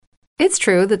It's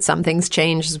true that some things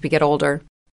change as we get older.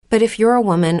 But if you're a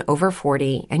woman over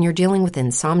 40 and you're dealing with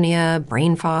insomnia,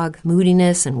 brain fog,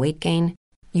 moodiness, and weight gain,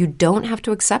 you don't have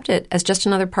to accept it as just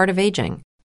another part of aging.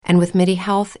 And with MIDI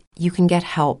Health, you can get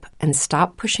help and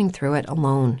stop pushing through it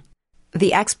alone.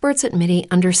 The experts at MIDI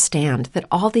understand that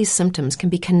all these symptoms can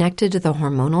be connected to the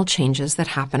hormonal changes that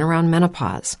happen around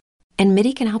menopause. And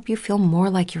MIDI can help you feel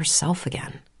more like yourself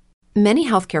again. Many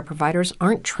healthcare providers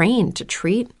aren't trained to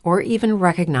treat or even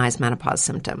recognize menopause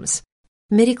symptoms.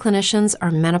 MIDI clinicians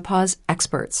are menopause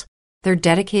experts. They're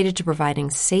dedicated to providing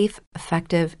safe,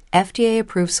 effective,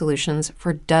 FDA-approved solutions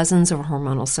for dozens of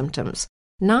hormonal symptoms,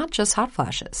 not just hot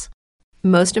flashes.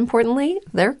 Most importantly,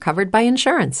 they're covered by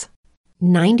insurance.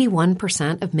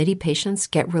 91% of MIDI patients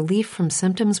get relief from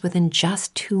symptoms within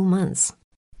just 2 months.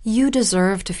 You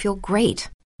deserve to feel great.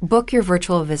 Book your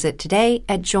virtual visit today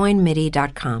at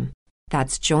joinmidi.com.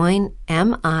 That's joinmidi.com.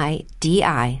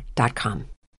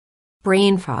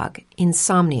 Brain fog,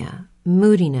 insomnia,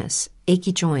 moodiness,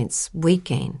 achy joints, weight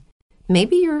gain.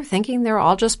 Maybe you're thinking they're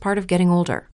all just part of getting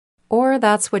older, or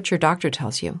that's what your doctor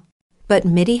tells you. But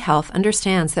MIDI Health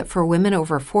understands that for women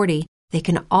over 40, they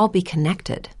can all be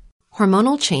connected.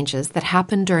 Hormonal changes that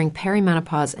happen during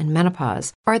perimenopause and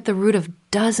menopause are at the root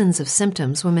of dozens of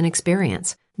symptoms women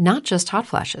experience, not just hot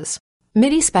flashes.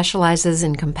 MIDI specializes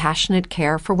in compassionate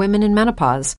care for women in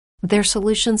menopause. Their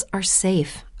solutions are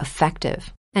safe,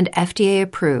 effective, and FDA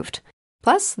approved.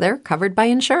 Plus, they're covered by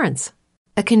insurance.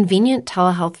 A convenient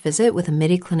telehealth visit with a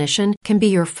MIDI clinician can be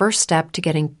your first step to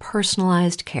getting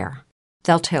personalized care.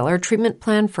 They'll tailor a treatment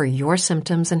plan for your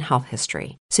symptoms and health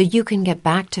history so you can get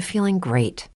back to feeling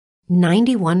great.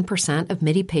 91% of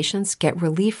MIDI patients get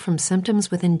relief from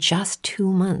symptoms within just 2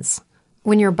 months.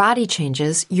 When your body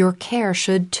changes, your care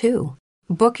should too.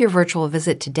 Book your virtual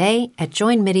visit today at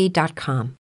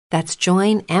joinmidi.com. That's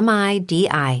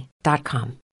joinmidi.com.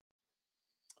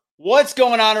 What's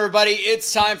going on, everybody?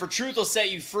 It's time for Truth Will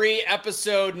Set You Free,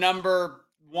 episode number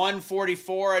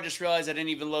 144. I just realized I didn't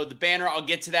even load the banner. I'll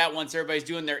get to that once everybody's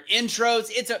doing their intros.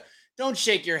 Don't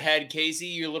shake your head, Casey,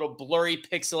 you little blurry,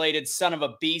 pixelated son of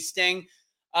a bee sting.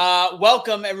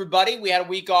 Welcome, everybody. We had a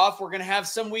week off. We're going to have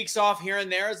some weeks off here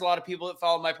and there. There's a lot of people that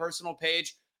follow my personal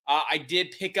page. I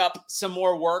did pick up some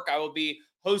more work. I will be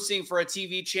hosting for a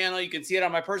TV channel. You can see it on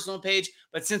my personal page.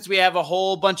 But since we have a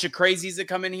whole bunch of crazies that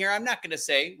come in here, I'm not going to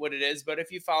say what it is. But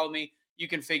if you follow me, you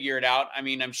can figure it out. I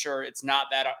mean, I'm sure it's not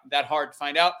that hard to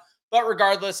find out. But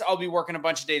regardless, I'll be working a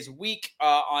bunch of days a week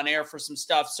on air for some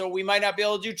stuff. So we might not be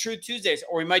able to do Truth Tuesdays,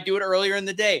 or we might do it earlier in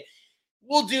the day.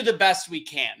 We'll do the best we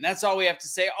can. That's all we have to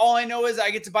say. All I know is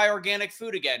I get to buy organic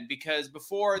food again, because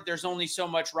before there's only so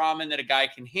much ramen that a guy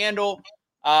can handle.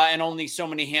 And only so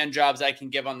many hand jobs I can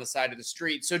give on the side of the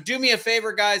street. So do me a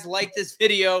favor, guys, like this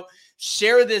video,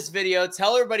 share this video,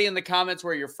 tell everybody in the comments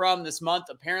where you're from. This month,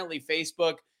 apparently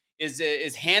Facebook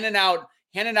is handing out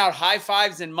high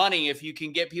fives and money if you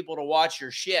can get people to watch your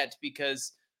shit,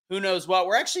 because who knows what.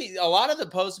 A lot of the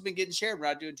posts have been getting shared. We're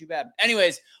not doing too bad.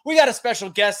 Anyways, we got a special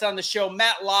guest on the show,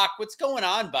 Matt Locke. What's going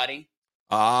on, buddy?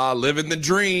 Living the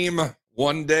dream.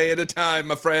 One day at a time,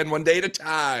 my friend, one day at a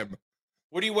time.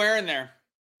 What are you wearing there?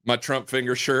 My Trump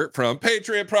finger shirt from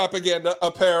Patriot Propaganda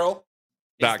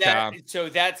Apparel.com. So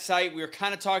that site, we were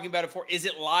kind of talking about it before. Is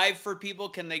it live for people?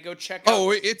 Can they go check out?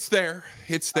 Oh, it's there.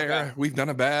 It's there. Okay. We've done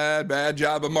a bad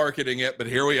job of marketing it, but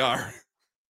here we are.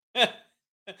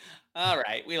 All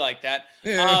right. We like that.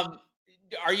 Yeah.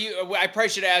 I probably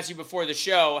should ask you before the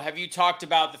show, have you talked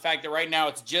about the fact that right now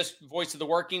it's just Voice of the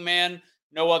Working Man?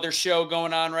 No other show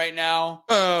going on right now?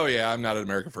 Oh, yeah. I'm not at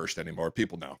America First anymore.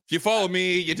 People know. If you follow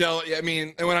me, you tell. I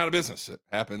mean, it went out of business. It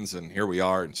happens, and here we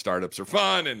are, and startups are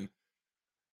fun. And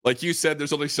like you said,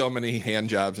 there's only so many hand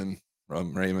jobs and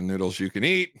ramen noodles you can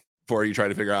eat before you try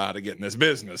to figure out how to get in this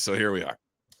business. So here we are.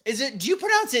 Do you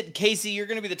pronounce it, Casey, you're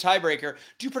going to be the tiebreaker.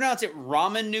 Do you pronounce it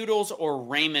ramen noodles or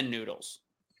ramen noodles?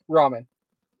 Ramen.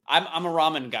 I'm a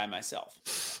ramen guy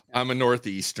myself. I'm a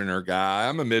Northeasterner guy.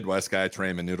 I'm a Midwest guy. It's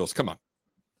ramen noodles. Come on.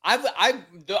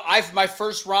 My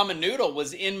first ramen noodle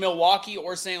was in Milwaukee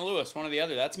or St. Louis, one or the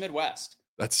other. That's Midwest.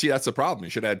 That's the problem.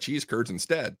 You should add cheese curds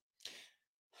instead.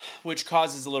 Which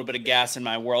causes a little bit of gas in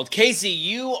my world. Casey,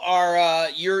 you are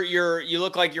you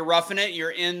look like you're roughing it.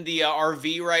 You're in the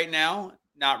RV right now.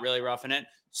 Not really roughing it.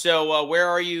 So where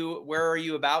are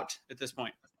you about at this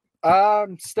point?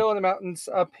 Still in the mountains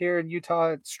up here in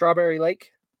Utah at Strawberry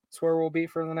Lake. It's where we'll be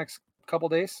for the next couple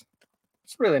days.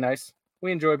 It's really nice.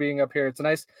 We enjoy being up here. It's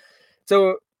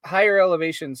a higher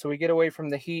elevation, so we get away from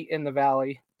the heat in the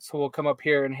valley. So we'll come up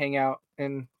here and hang out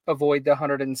and avoid the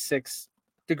 106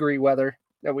 degree weather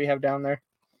that we have down there.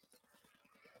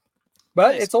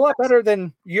 But Nice. it's a lot better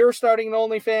than you're starting an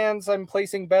OnlyFans. I'm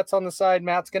placing bets on the side.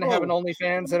 Matt's going to have an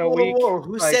OnlyFans in a week.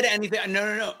 Who said anything?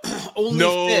 No. Only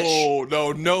fish.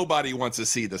 No, nobody wants to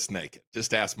see this naked.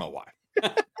 Just ask my wife.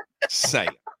 Say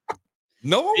it.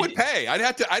 No one would pay. I'd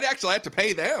actually have to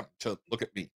pay them to look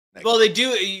at me naked. Well, they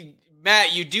do.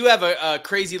 Matt, you do have a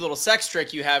crazy little sex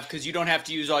trick you have because you don't have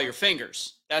to use all your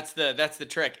fingers. That's the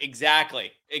trick.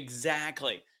 Exactly. It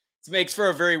makes for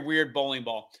a very weird bowling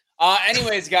ball.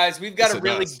 Anyways, guys, we've got a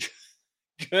really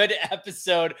good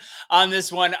episode on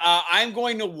this one. I'm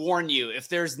going to warn you, if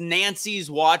there's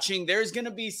Nancy's watching, there's going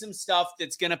to be some stuff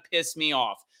that's going to piss me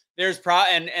off. There's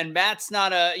and Matt's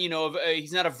not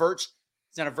he's not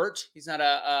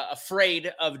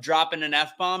afraid of dropping an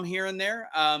F-bomb here and there.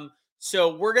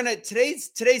 So we're going to,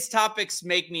 today's topics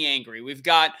make me angry. We've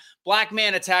got black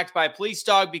man attacked by a police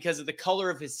dog because of the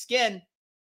color of his skin.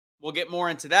 We'll get more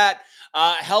into that.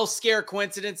 Health scare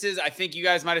coincidences. I think you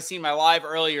guys might have seen my live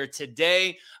earlier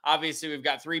today. Obviously, we've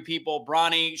got three people,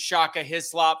 Bronny, Shaka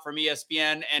Hislop from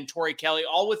ESPN, and Tori Kelly,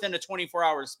 all within a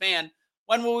 24-hour span.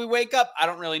 When will we wake up? I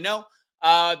don't really know.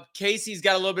 Casey's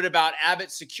got a little bit about Abbott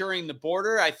securing the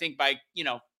border, I think by,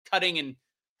 cutting and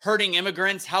hurting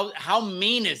immigrants. How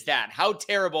mean is that? How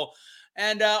terrible.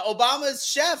 And Obama's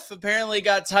chef apparently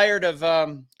got tired of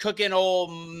cooking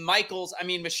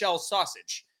Michelle's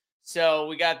sausage. So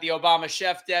we got the Obama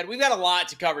chef dead. We've got a lot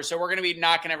to cover. So we're going to be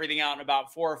knocking everything out in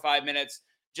about 4 or 5 minutes,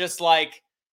 just like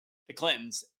the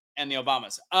Clintons and the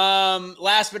Obamas.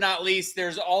 Last but not least,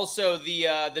 there's also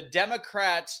the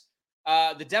Democrat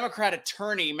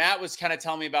attorney. Matt was kind of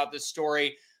telling me about this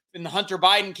story in the Hunter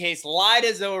Biden case, lied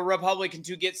as though a Republican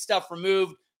to get stuff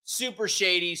removed. Super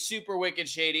shady, super wicked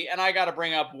shady. And I got to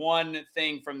bring up one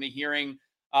thing from the hearing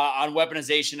on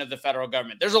weaponization of the federal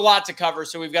government. There's a lot to cover,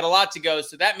 so we've got a lot to go.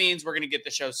 So that means we're going to get the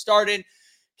show started.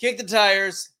 Kick the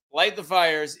tires, light the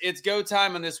fires. It's go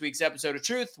time on this week's episode of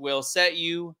Truth Will Set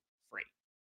You Free.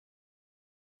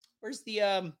 Where's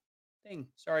the thing?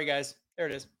 Sorry, guys. There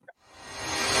it is.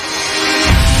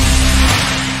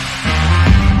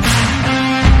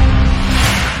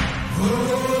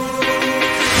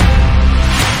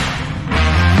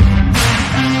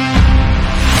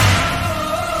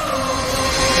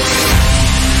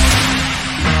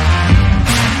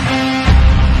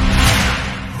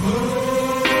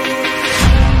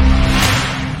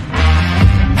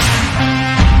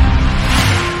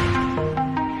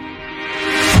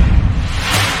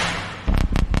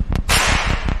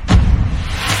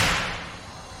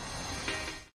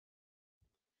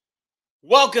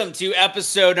 Welcome to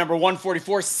episode number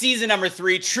 144, season number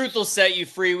 3. Truth will set you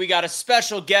free. We got a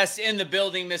special guest in the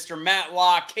building, Mr. Matt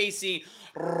Locke, Casey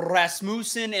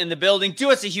Rasmussen in the building.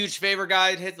 Do us a huge favor,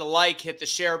 guys. Hit the like, hit the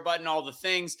share button, all the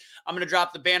things. I'm going to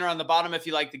drop the banner on the bottom if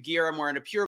you like the gear. I'm wearing a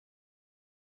pure.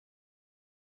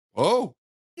 Oh,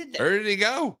 where did he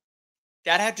go?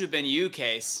 That had to have been you,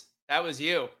 Case. That was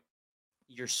you.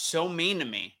 You're so mean to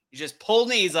me. He just pulled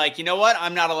me. He's like, you know what?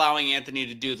 I'm not allowing Anthony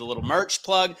to do the little merch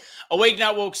plug.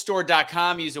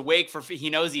 AwakeNotWokeStore.com. Use Awake for, he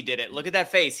knows he did it. Look at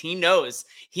that face. He knows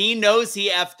he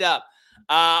effed up.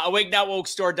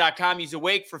 AwakeNotWokeStore.com. Use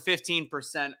Awake for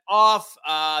 15% off.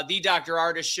 The Dr.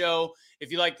 Ardis Show.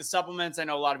 If you like the supplements, I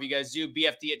know a lot of you guys do.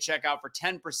 BFD at checkout for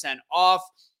 10% off.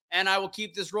 And I will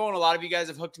keep this rolling. A lot of you guys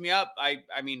have hooked me up. I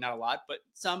mean, not a lot, but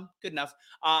some. Good enough.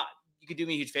 You could do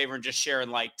me a huge favor and just share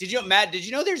and like. Matt, did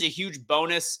you know there's a huge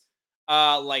bonus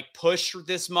push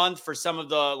this month for some of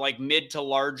the mid to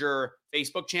larger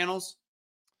Facebook channels?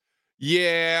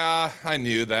 Yeah, I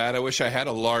knew that. I wish I had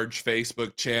a large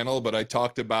Facebook channel, but I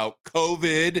talked about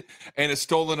COVID and a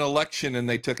stolen election and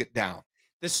they took it down.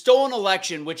 The stolen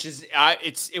election, which is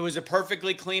it was a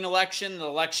perfectly clean election. The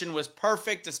election was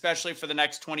perfect, especially for the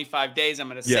next 25 days. I'm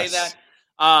going to say that.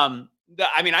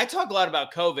 I talk a lot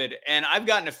about COVID and I've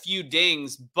gotten a few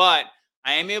dings, but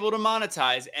I am able to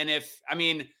monetize. And I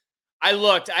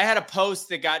had a post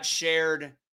that got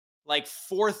shared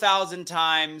 4,000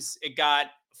 times. It got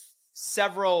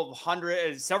several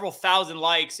thousand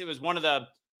likes. It was one of the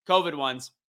COVID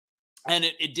ones. And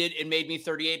it made me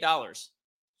 $38.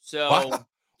 So wow.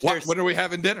 When are we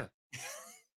having dinner?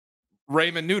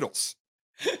 Ramen noodles.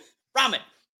 Ramen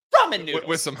noodles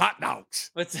with some hot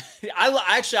dogs.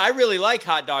 I really like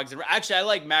hot dogs. Actually, I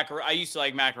like macaroni. I used to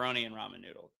like macaroni and ramen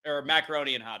noodles, or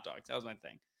macaroni and hot dogs. That was my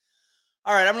thing.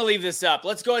 All right, I'm going to leave this up.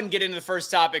 Let's go ahead and get into the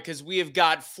first topic because we have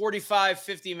got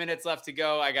 50 minutes left to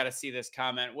go. I got to see this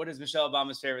comment. What is Michelle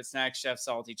Obama's favorite snack? Chef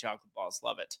salty chocolate balls.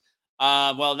 Love it.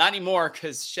 Well, not anymore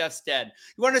because Chef's dead.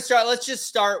 You want to start? Let's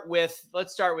start with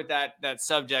that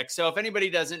subject. So if anybody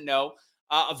doesn't know,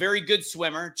 a very good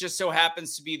swimmer, just so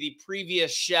happens to be the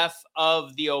previous chef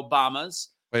of the Obamas.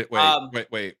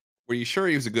 Wait. Were you sure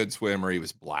he was a good swimmer? He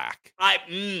was black.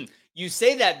 You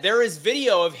say that. There is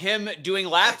video of him doing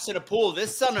laps in a pool.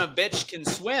 This son of a bitch can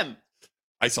swim.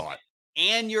 I saw it.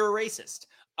 And you're a racist.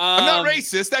 I'm not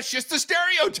racist. That's just a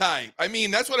stereotype. I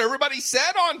mean, that's what everybody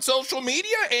said on social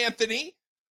media, Anthony.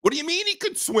 What do you mean he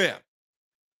could swim?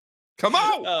 Come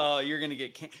on. Oh, you're going to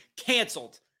get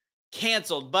canceled.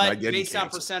 But based on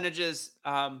percentages,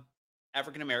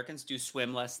 African Americans do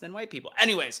swim less than white people.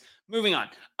 Anyways, moving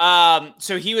on.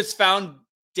 So he was found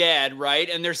dead, right?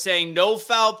 And they're saying no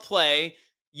foul play.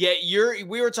 Yet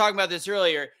we were talking about this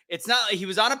earlier. It's not like he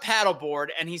was on a paddleboard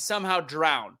and he somehow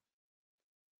drowned.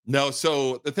 No,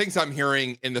 so the things I'm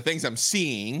hearing and the things I'm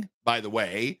seeing, by the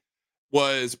way,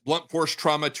 was blunt force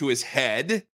trauma to his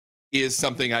head is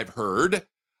something I've heard.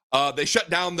 They shut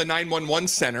down the 911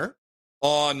 center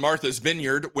on Martha's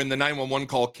Vineyard when the 911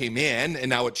 call came in, and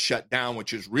now it's shut down,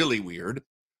 which is really weird.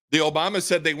 The Obama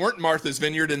said they weren't Martha's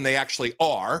Vineyard, and they actually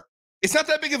are. It's not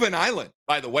that big of an island,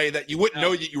 by the way, that you wouldn't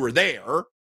know that you were there.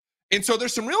 And so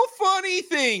there's some real funny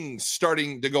things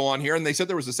starting to go on here, and they said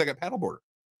there was a second paddleboarder.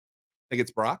 I think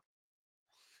it's Barack.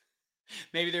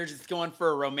 Maybe they're just going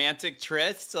for a romantic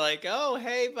tryst. Like, oh,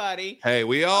 hey, buddy. Hey,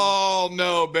 we all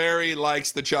know Barry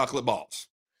likes the chocolate balls.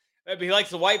 He likes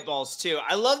the white balls too.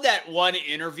 I love that one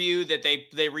interview that they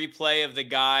replay of the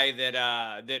guy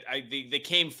that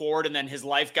came forward and then his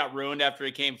life got ruined after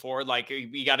he came forward. Like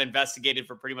he got investigated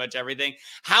for pretty much everything.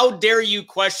 How dare you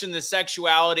question the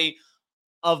sexuality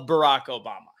of Barack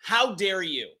Obama? How dare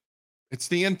you? It's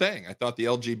the end thing. I thought the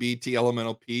LGBT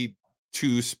Elemental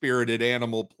P2 Spirited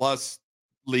Animal Plus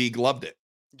League loved it.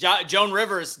 Joan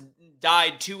Rivers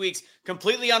died 2 weeks,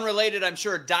 completely unrelated, I'm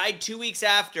sure, died 2 weeks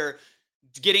after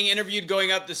getting interviewed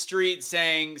going up the street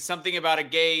saying something about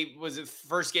was it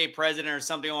first gay president or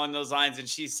something along those lines. And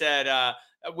she said,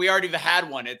 we already had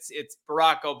one. It's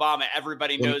Barack Obama.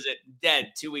 Everybody knows it.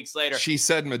 Dead 2 weeks later. She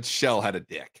said Michelle had a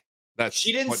dick.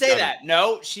 She didn't say that.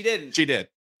 No, she didn't. She did,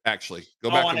 actually. Go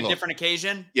back on and a look. different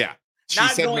occasion? Yeah.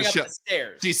 Not going up the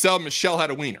stairs. She said Michelle had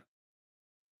a wiener.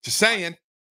 Just saying.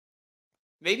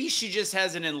 Maybe she just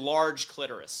has an enlarged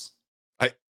clitoris.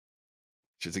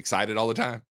 She's excited all the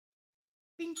time.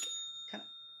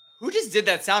 Who just did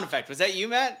that sound effect? Was that you,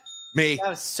 Matt? Me. That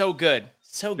was so good.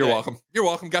 So good. You're welcome. You're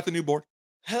welcome. Got the new board.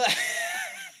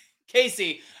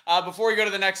 Casey, before we go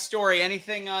to the next story,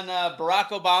 anything on Barack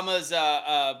Obama's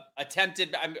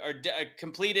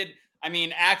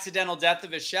accidental death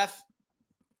of his chef?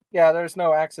 Yeah, there's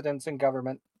no accidents in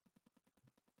government.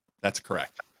 That's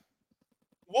correct.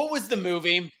 What was the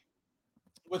movie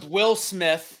with Will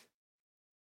Smith?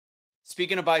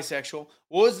 Speaking of bisexual,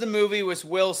 what was the movie with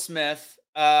Will Smith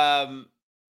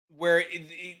where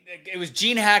it was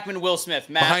Gene Hackman, Will Smith?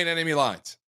 Matt? Behind Enemy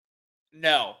Lines.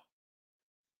 No.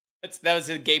 That was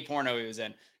a gay porno he was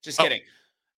in. Just kidding.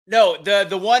 No,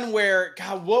 the one where,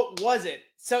 God, what was it?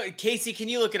 So, Casey, can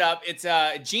you look it up? It's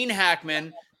Gene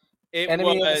Hackman.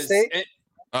 Enemy of the State?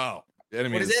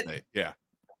 Enemy of the State. Yeah.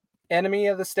 Enemy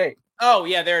of the State. Oh,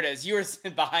 yeah, there it is. You were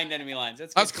behind Enemy Lines.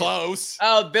 That's close.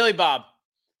 Oh, Billy Bob.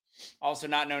 Also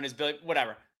not known as Billy,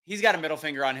 whatever. He's got a middle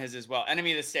finger on his as well.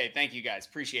 Enemy of the State. Thank you, guys.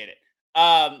 Appreciate it.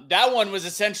 That one was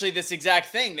essentially this exact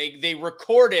thing. They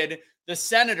recorded the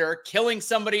senator killing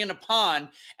somebody in a pond.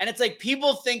 And it's like,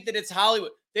 people think that it's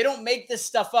Hollywood. They don't make this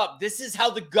stuff up. This is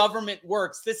how the government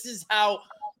works. This is how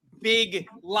big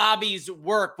lobbies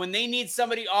work. When they need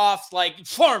somebody off, like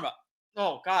Pharma.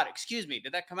 Oh, God, excuse me.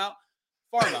 Did that come out?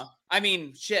 Pharma. I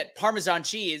mean, shit, Parmesan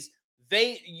cheese.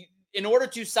 In order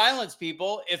to silence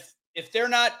people, if they're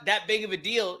not that big of a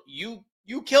deal, you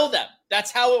kill them.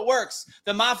 That's how it works.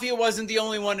 The mafia wasn't the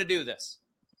only one to do this.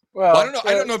 Well, I don't know.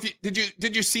 I don't know if you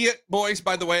did you see it, boys?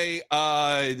 By the way,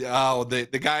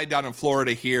 the guy down in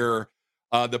Florida here,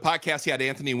 the podcast he had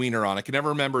Anthony Weiner on. I can never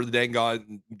remember the dang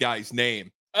guy's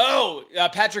name. Oh,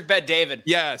 Patrick Bet David.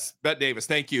 Yes, Bet Davis.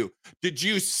 Thank you. Did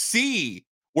you see?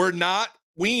 We're not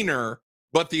Weiner,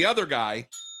 but the other guy.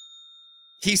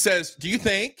 He says, "Do you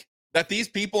think that these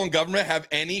people in government have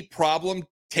any problem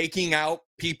taking out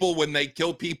people when they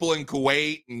kill people in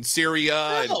Kuwait and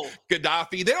Syria and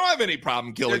Gaddafi? They don't have any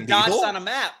problem killing people. Dots on a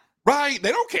map. Right.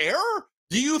 They don't care.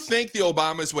 Do you think the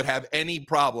Obamas would have any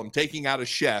problem taking out a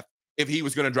chef if he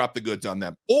was going to drop the goods on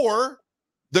them? Or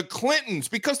the Clintons,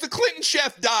 because the Clinton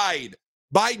chef died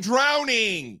by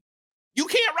drowning. You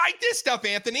can't write this stuff,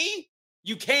 Anthony.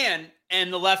 You can,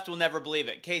 and the left will never believe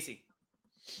it. Casey.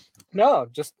 No,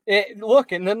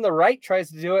 look, and then the right tries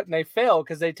to do it, and they fail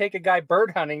because they take a guy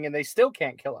bird hunting, and they still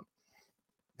can't kill him.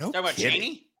 No Talking about kidding.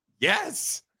 Cheney?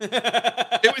 Yes.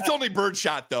 It was only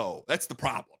birdshot, though. That's the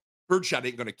problem. Birdshot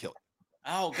ain't going to kill him.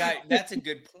 Oh, God, that's a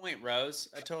good point, Rose.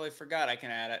 I totally forgot I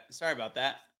can add it. Sorry about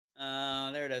that.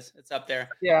 There it is. It's up there.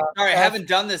 Yeah. All right, I haven't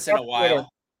done this in a Twitter.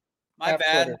 while. My F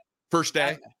bad. Twitter. First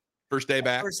day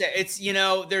back. It's,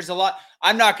 there's a lot.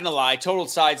 I'm not going to lie. Total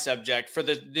side subject for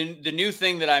the new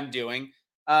thing that I'm doing.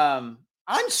 I'm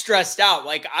stressed out.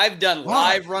 Like I've done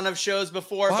live run of shows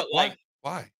before, but like,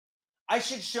 why? I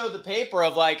should show the paper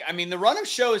of like, I mean, the run of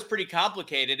show is pretty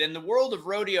complicated, and the world of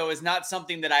rodeo is not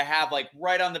something that I have like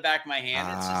right on the back of my hand.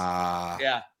 It's just,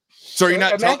 yeah. So are you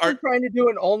not imagine trying to do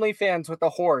an OnlyFans with a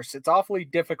horse? It's awfully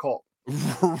difficult.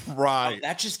 Right. Oh,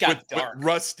 that just got dark.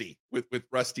 With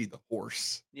Rusty the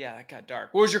horse. Yeah, that got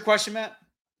dark. What was your question, Matt?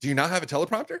 Do you not have a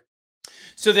teleprompter?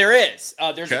 So there is.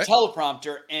 There's a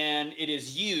teleprompter, and it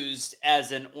is used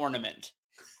as an ornament.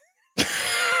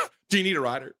 Do you need a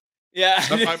rider? Yeah,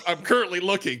 I'm currently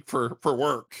looking for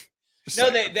work. No,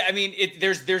 I mean,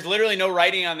 there's literally no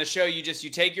writing on the show. You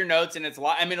take your notes, and it's a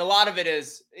lot. I mean, a lot of it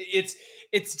is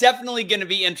it's definitely going to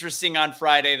be interesting on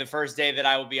Friday, the first day that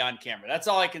I will be on camera. That's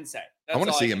all I can say. I want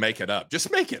to see you make it up.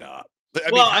 Just make it up.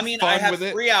 I have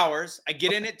 3 hours. I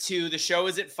get in at 2. The show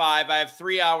is at 5. I have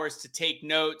 3 hours to take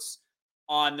notes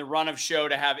on the run of show,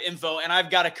 to have info, and I've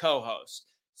got a co-host.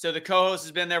 So the co-host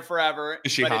has been there forever.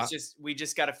 Is she hot? We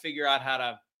just got to figure out how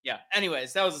to. Yeah.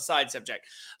 Anyways, that was a side subject.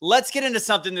 Let's get into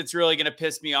something that's really going to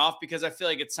piss me off, because I feel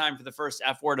like it's time for the first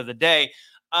F word of the day.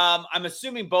 I'm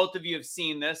assuming both of you have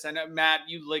seen this. I know, Matt,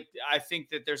 I think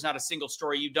that there's not a single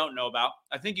story you don't know about.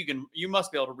 I think you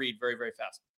must be able to read very, very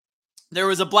fast. There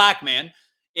was a black man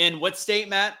in what state,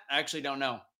 Matt? I actually don't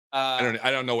know. I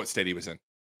don't know what state he was in.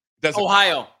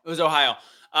 Ohio. It was Ohio.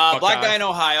 Black guy in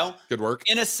Ohio. Good work.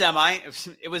 In a semi.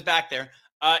 It was back there.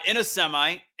 In a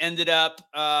semi, ended up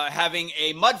having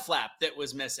a mud flap that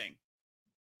was missing.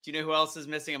 Do you know who else is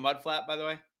missing a mud flap, by the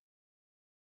way?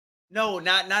 No,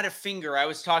 not a finger. I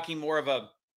was talking more of a,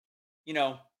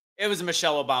 it was a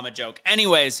Michelle Obama joke.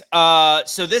 Anyways,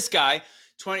 so this guy,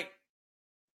 20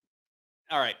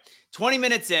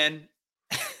 minutes in,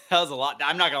 that was a lot.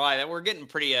 I'm not going to lie, that we're getting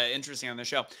pretty interesting on the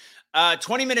show.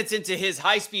 20 minutes into his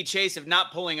high-speed chase of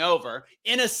not pulling over,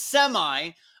 in a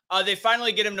semi, they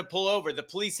finally get him to pull over. The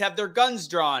police have their guns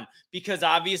drawn because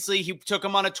obviously he took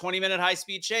them on a 20-minute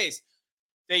high-speed chase.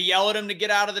 They yell at him to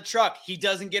get out of the truck. He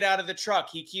doesn't get out of the truck.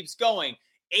 He keeps going.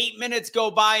 8 minutes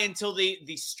go by until the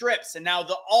strips, and now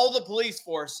all the police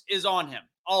force is on him,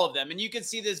 all of them. And you can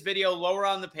see this video lower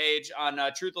on the page on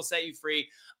Truth Will Set You Free.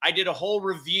 I did a whole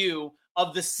review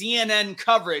of the CNN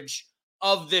coverage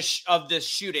of this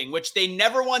shooting, which they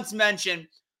never once mentioned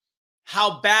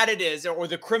how bad it is or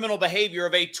the criminal behavior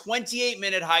of a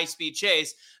 28-minute high-speed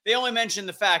chase. They only mentioned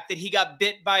the fact that he got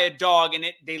bit by a dog, and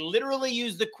they literally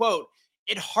used the quote,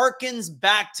 "It harkens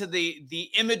back to the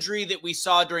imagery that we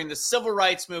saw during the civil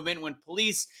rights movement when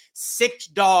police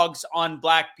sicked dogs on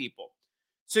black people."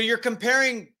 So you're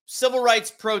comparing civil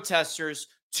rights protesters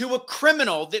to a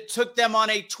criminal that took them on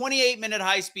a 28-minute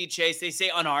high-speed chase. They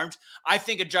say unarmed. I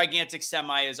think a gigantic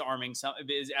semi is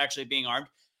actually being armed.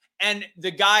 And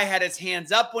the guy had his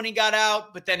hands up when he got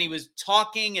out, but then he was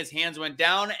talking. His hands went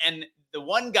down. And the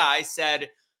one guy said,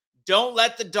 "Don't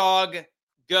let the dog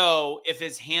go if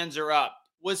his hands are up."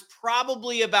 Was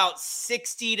probably about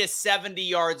 60 to 70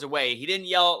 yards away. He didn't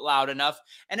yell it loud enough.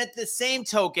 And at the same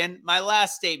token, my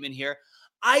last statement here,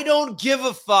 I don't give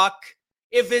a fuck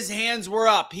if his hands were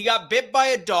up. He got bit by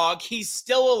a dog. He's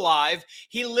still alive.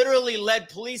 He literally led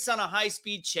police on a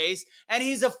high-speed chase, and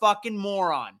he's a fucking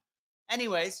moron.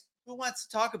 Anyways, who wants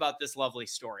to talk about this lovely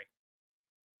story?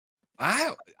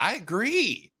 I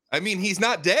agree. I mean, he's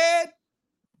not dead.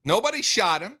 Nobody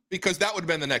shot him, because that would have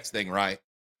been the next thing, right?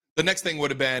 The next thing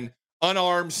would have been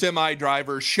unarmed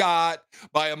semi-driver shot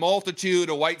by a multitude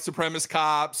of white supremacist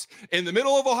cops in the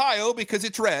middle of Ohio, because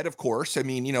it's red, of course. I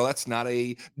mean, that's not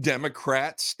a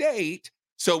Democrat state.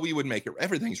 So we would make it,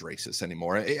 everything's racist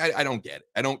anymore. I don't get it.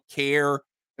 I don't care.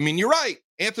 I mean, you're right,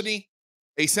 Anthony,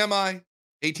 a semi,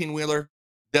 18-wheeler,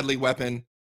 deadly weapon.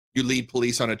 You lead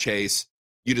police on a chase.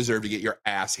 You deserve to get your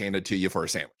ass handed to you for a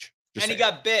sandwich. He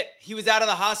got bit. He was out of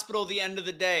the hospital at the end of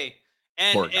the day.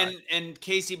 And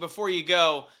Casey, before you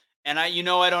go, and I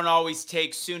don't always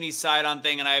take SUNY's side on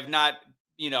thing, and I have not,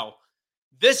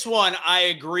 this one I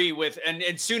agree with, and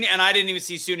SUNY, and I didn't even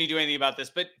see SUNY do anything about this,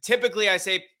 but typipally I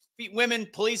say women,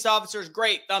 police officers,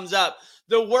 great, thumbs up.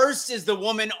 The worst is the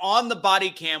woman on the body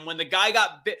cam when the guy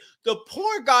got bit. The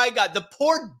poor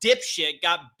dipshit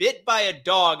got bit by a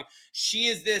dog. She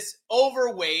is this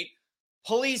overweight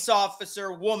police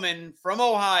officer woman from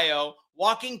Ohio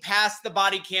walking past the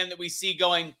body cam that we see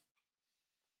going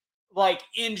like,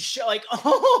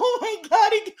 oh my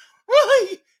God,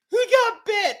 he got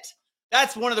bit.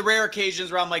 That's one of the rare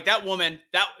occasions where I'm like, that woman,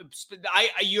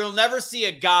 you'll never see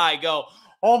a guy go,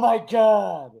 oh my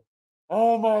God,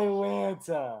 oh my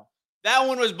Lanta. That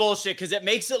one was bullshit because it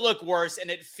makes it look worse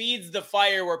and it feeds the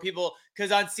fire where people,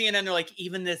 because on CNN, they're like,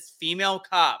 even this female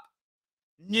cop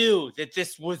knew that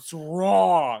this was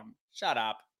wrong. Shut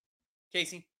up.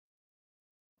 Casey?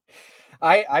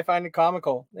 I find it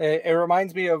comical. It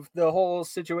reminds me of the whole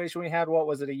situation we had, what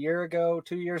was it, a year ago,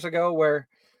 2 years ago, where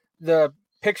the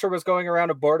picture was going around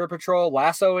of Border Patrol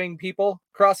lassoing people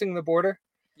crossing the border.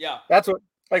 Yeah. That's what,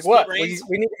 like, what? We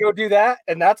need to go do that,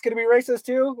 and that's going to be racist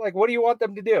too? Like, what do you want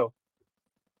them to do?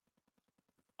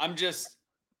 I'm just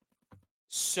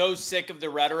so sick of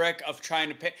the rhetoric of trying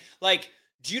to pay. Like,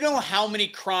 do you know how many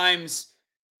crimes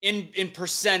in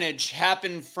percentage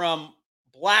happen from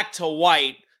black to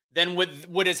white than with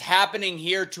what is happening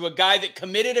here to a guy that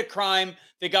committed a crime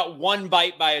that got one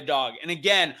bite by a dog? And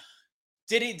again,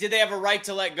 did they have a right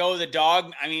to let go of the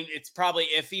dog? I mean, it's probably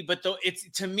iffy, but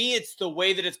to me, it's the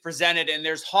way that it's presented. And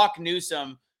there's Hawk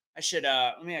Newsome. I should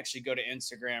let me actually go to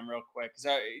Instagram real quick.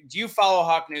 Do you follow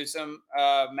Hawk Newsome,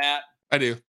 Matt? I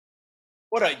do.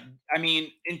 What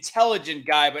intelligent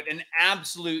guy, but an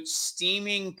absolute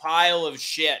steaming pile of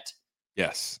shit.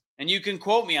 Yes. And you can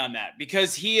quote me on that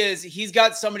because he's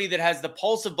got somebody that has the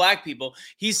pulse of black people.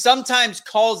 He sometimes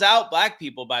calls out black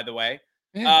people, by the way,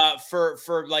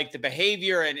 for like the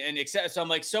behavior and so I'm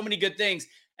like, so many good things.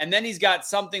 And then he's got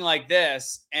something like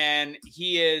this, and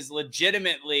he is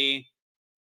legitimately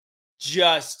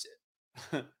just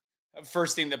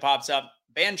first thing that pops up: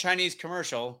 ban Chinese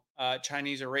commercial.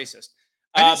 Chinese are racist.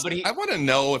 I want to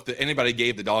know if anybody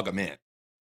gave the dog a mint.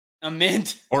 A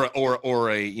mint, or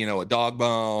a a dog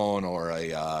bone, or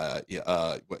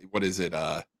a what is it?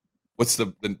 What's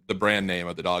the brand name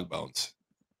of the dog bones?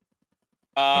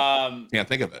 Can't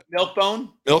think of it. Milk bone.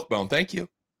 Milk bone. Thank you.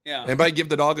 Yeah. Anybody give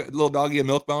the little doggy a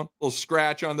milk bone? A little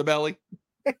scratch on the belly.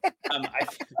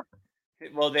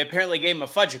 Well, they apparently gave him a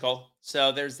fudgicle,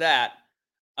 so there's that.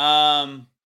 I'll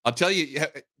tell you.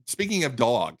 Speaking of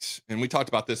dogs, and we talked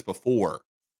about this before,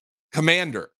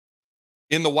 Commander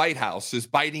in the White House is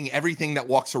biting everything that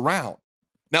walks around.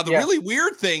 Now, the really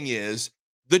weird thing is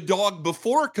the dog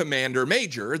before Commander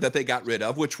Major that they got rid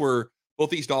of, which were both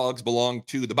these dogs belonged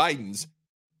to the Bidens.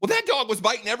 Well, that dog was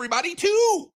biting everybody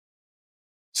too.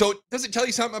 So does it tell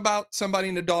you something about somebody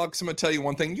and a dog? So I'm going to tell you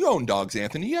one thing. You own dogs,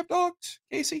 Anthony. You have dogs,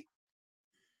 Casey?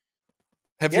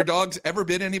 Have your dogs ever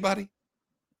bit anybody?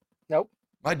 Nope.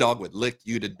 My dog would lick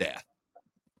you to death.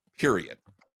 Period.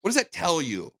 What does that tell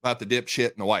you about the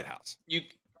dipshit in the White House? You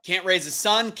can't raise a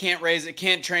son, can't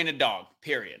train a dog,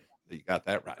 period. You got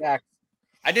that right. Yeah.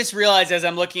 I just realized as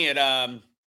I'm looking at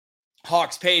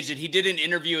Hawk's page that he did an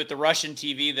interview with the Russian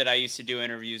TV that I used to do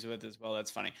interviews with as well.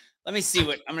 That's funny. I'm going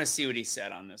to see what he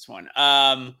said on this one.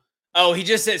 He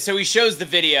just said, so he shows the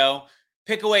video,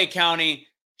 Pickaway County,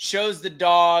 shows the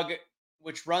dog,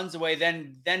 which runs away,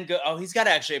 then go. Oh, he's got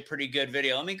actually a pretty good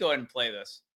video. Let me go ahead and play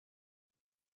this.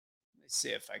 Let's see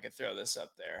if I could throw this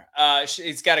up there.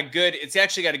 It's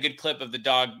actually got a good clip of the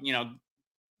dog,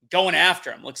 going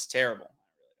after him. Looks terrible.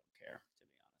 I really don't care, to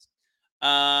be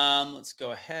honest. Let's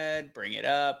go ahead, bring it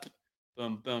up.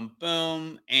 Boom, boom,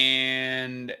 boom,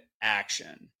 and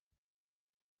action.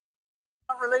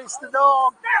 Release the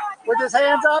dog with his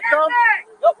hands up, dog.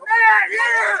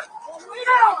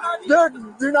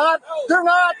 Do not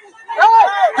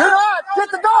get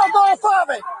the dog off of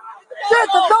me. Get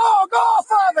the dog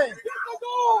off of me.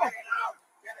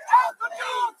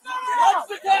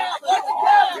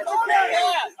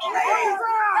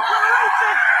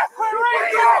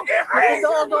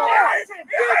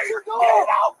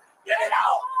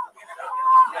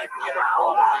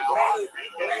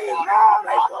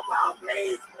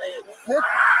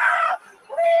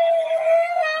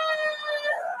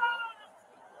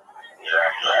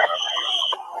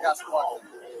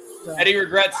 Eddie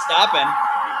regrets not stopping.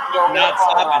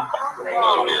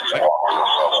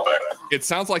 It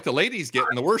sounds like the lady's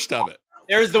getting the worst of it.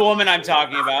 There's the woman I'm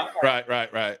talking about.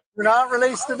 Right. Do not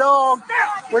release the dog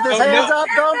with his hands up,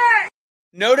 dog.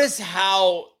 Notice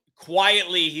how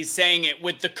quietly he's saying it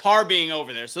with the car being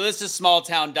over there. So this is small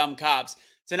town dumb cops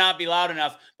to not be loud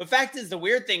enough. But fact is, the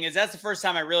weird thing is that's the first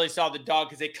time I really saw the dog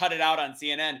because they cut it out on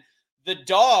CNN. The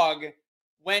dog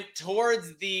went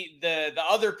towards the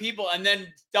other people and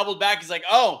then doubled back. He's like,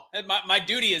 oh, my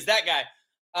duty is that guy.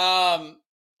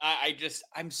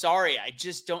 I'm sorry. I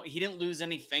just don't, he didn't lose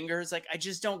any fingers. Like, I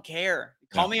just don't care.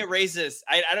 Call me a racist.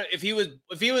 I don't, if he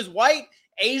was white,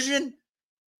 Asian,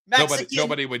 Mexican,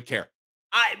 nobody would care.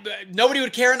 Nobody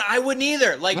would care. And I wouldn't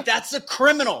either. Like, that's a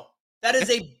criminal. That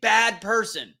is a bad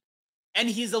person. and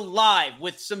he's alive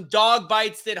with some dog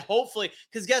bites that hopefully,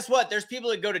 because guess what? There's people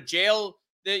that go to jail,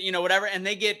 that, you know, whatever, and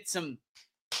they get some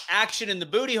action in the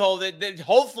booty hole that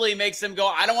hopefully makes them go,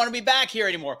 I don't want to be back here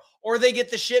anymore. Or they get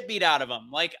the shit beat out of them.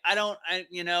 Like, the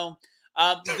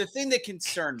thing that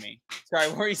concerned me, sorry,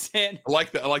 what were you saying? I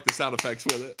like the sound effects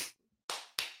with it.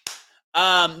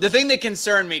 The thing that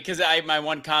concerned me, because my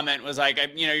one comment was like,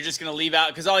 you're just going to leave out,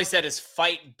 because all he said is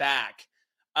fight back.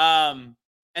 And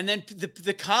then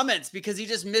the comments, because he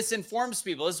just misinforms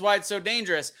people. This is why it's so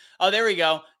dangerous. Oh, there we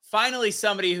go. Finally,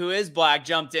 somebody who is black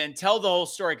jumped in, tell the whole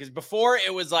story. Because before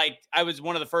it was like, I was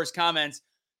one of the first comments.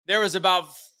 There was about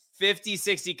 50,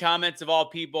 60 comments of all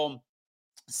people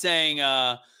saying,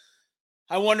 I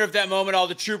wonder if that moment all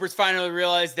the troopers finally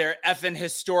realized they're effing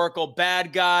historical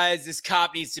bad guys. This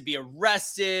cop needs to be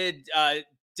arrested.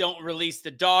 Don't release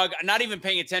the dog. I'm not even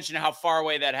paying attention to how far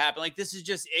away that happened. Like, this is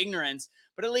just ignorance.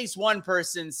 But at least one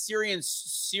person,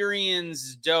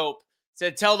 Syrian's dope,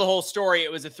 said, tell the whole story.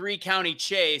 It was a 3-county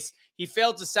chase. He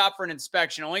failed to stop for an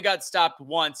inspection, only got stopped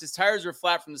once. His tires were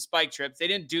flat from the spike trips. They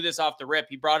didn't do this off the rip.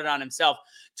 He brought it on himself,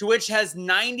 to which has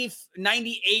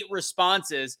 98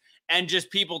 responses and just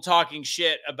people talking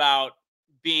shit about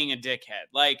being a dickhead.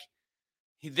 Like,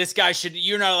 this guy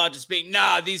you're not allowed to speak.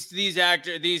 Nah, these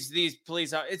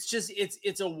police,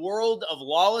 it's a world of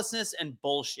lawlessness and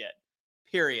bullshit,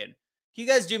 period. Can you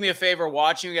guys do me a favor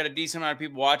watching? We got a decent amount of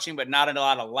people watching, but not a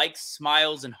lot of likes,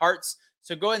 smiles, and hearts.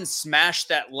 So go ahead and smash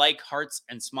that like, hearts,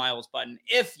 and smiles button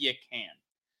if you can.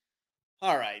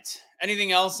 All right.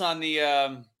 Anything else on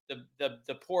the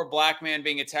poor black man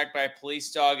being attacked by a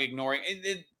police dog, ignoring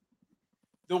it?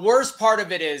 The worst part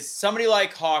of it is somebody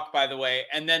like Hawk, by the way,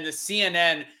 and then the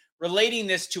CNN relating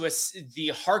this to the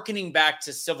hearkening back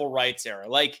to civil rights era.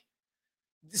 Like,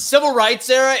 the civil rights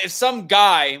era, if some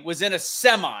guy was in a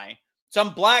semi,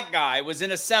 some black guy was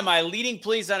in a semi leading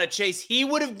police on a chase, he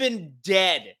would have been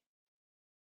dead.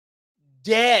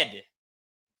 Dead.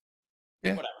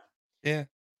 Yeah. Whatever.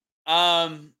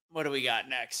 Yeah. What do we got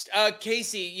next?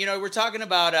 Casey, we're talking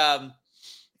about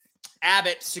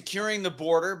Abbott securing the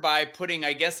border by putting,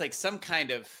 I guess, like some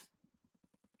kind of,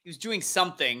 he was doing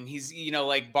something. He's,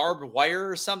 like barbed wire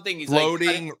or something. He's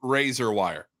floating razor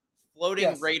wire. Floating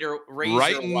Yes. razor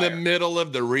right in wire. the middle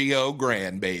of the Rio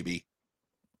Grande, baby.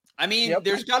 I mean, Yep.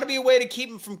 There's got to be a way to keep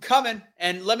them from coming.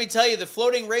 And let me tell you, the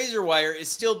floating razor wire is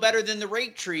still better than the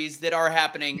rape trees that are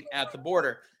happening at the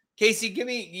border. Casey, give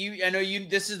me, I know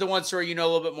this is the one story you know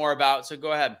a little bit more about, so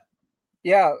go ahead.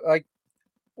 Yeah, like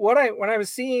when I was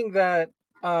seeing that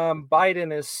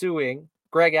Biden is suing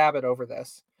Greg Abbott over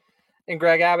this, and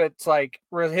Greg Abbott's like,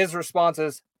 his response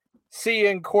is, see you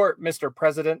in court, Mr.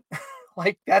 President.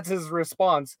 Like, that's his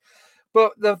response.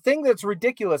 But the thing that's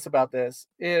ridiculous about this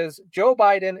is Joe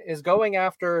Biden is going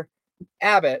after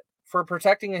Abbott for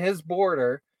protecting his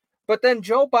border. But then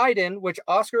Joe Biden, which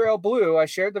Oscar L. Blue, I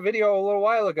shared the video a little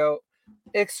while ago,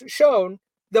 it's shown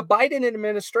the Biden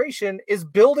administration is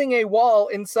building a wall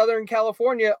in Southern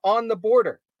California on the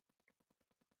border.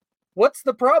 What's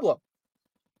the problem?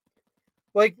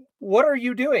 Like, what are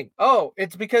you doing? Oh,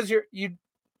 it's because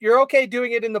you're okay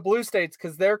doing it in the blue states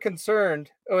because they're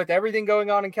concerned with everything going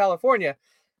on in California.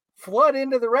 Flood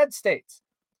into the red states.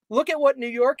 Look at what New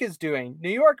York is doing. New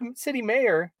York City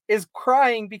mayor is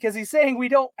crying because he's saying we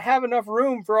don't have enough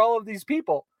room for all of these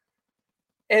people.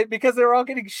 And because they're all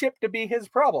getting shipped to be his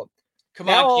problem. Come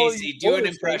Now on, Casey, do an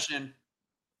impression.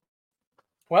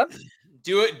 What?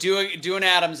 Do an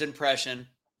Adams impression.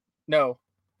 No.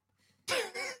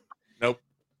 Nope.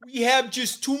 We have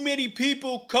just too many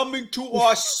people coming to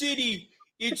our city.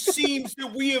 It seems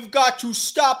that we have got to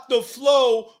stop the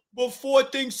flow before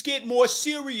things get more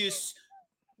serious.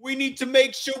 We need to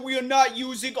make sure we are not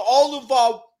using all of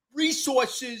our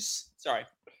resources. Sorry.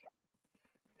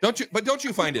 Don't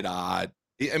you find it odd?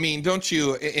 I mean, don't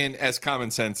you, as common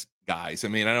sense guys, I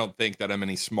mean, I don't think that I'm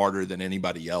any smarter than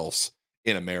anybody else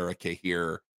in America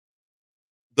here.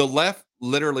 The left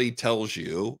literally tells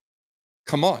you,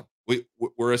 come on,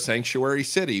 we're a sanctuary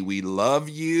city. We love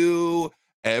you.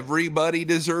 Everybody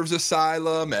deserves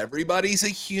asylum. Everybody's a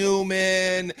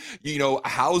human.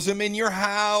 House them in your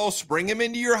house, bring them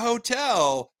into your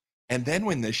hotel. And then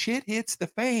when the shit hits the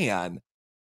fan,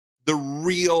 the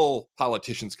real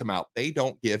politicians come out. They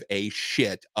don't give a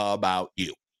shit about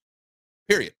you.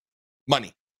 Period.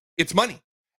 Money. It's money.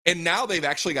 And now they've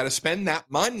actually got to spend that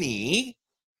money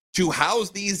to house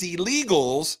these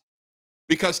illegals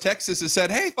because Texas has said,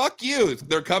 hey, fuck you.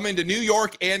 They're coming to New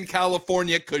York and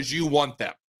California because you want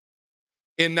them.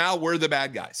 And now we're the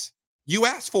bad guys. You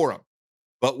asked for them.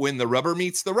 But when the rubber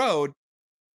meets the road,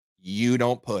 you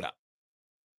don't put up.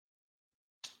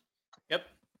 Yep.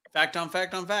 Fact on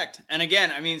fact on fact. And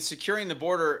again, I mean, securing the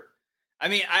border. I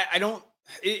mean, I don't.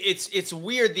 It's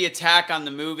weird, the attack on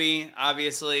the movie.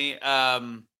 Obviously,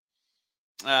 our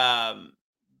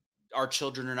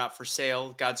children are not for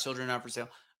sale. God's children are not for sale.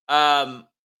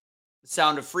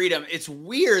 Sound of Freedom. It's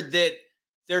weird that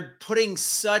they're putting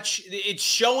such. It's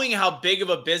showing how big of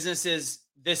a business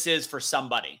this is for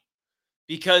somebody,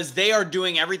 because they are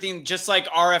doing everything, just like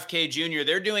RFK Jr.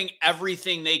 They're doing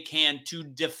everything they can to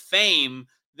defame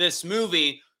this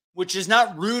movie, which is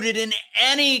not rooted in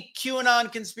any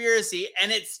QAnon conspiracy,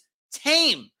 and it's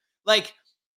tame. Like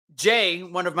Jay,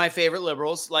 one of my favorite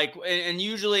liberals, like, and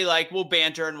usually like we'll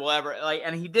banter and whatever, like,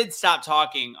 and he did stop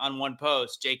talking on one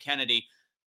post, Jay Kennedy,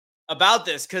 about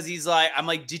this, because he's like, I'm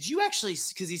like, did you actually?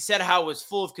 Because he said how it was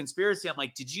full of conspiracy. I'm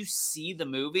like, did you see the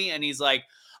movie? And he's like,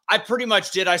 I pretty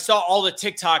much did. I saw all the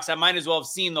TikToks. I might as well have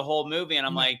seen the whole movie. And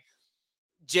I'm like,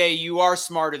 Jay, you are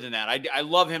smarter than that. I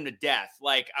love him to death.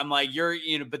 Like, I'm like,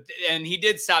 and he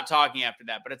did stop talking after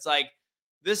that. But it's like,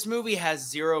 this movie has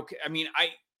zero. I mean,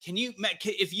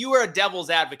 if you were a devil's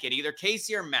advocate, either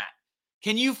Casey or Matt,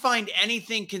 can you find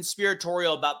anything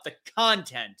conspiratorial about the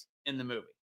content in the movie?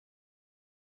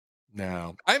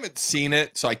 No, I haven't seen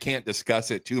it, so I can't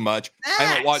discuss it too much. Matt! I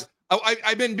haven't watched.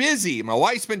 I've been busy. My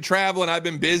wife's been traveling. I've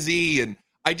been busy, and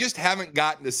I just haven't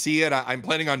gotten to see it. I'm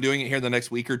planning on doing it here the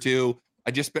next week or two.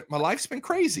 My life's been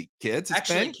crazy, kids.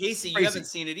 Actually, Casey, you haven't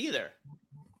seen it either.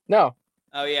 No.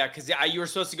 Oh yeah, because you were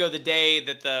supposed to go the day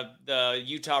that the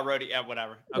Utah rodeo. Yeah,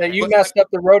 whatever. Okay. Yeah, you messed up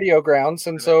the rodeo grounds,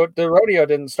 and so the rodeo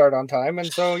didn't start on time,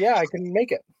 and so yeah, I couldn't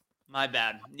make it. My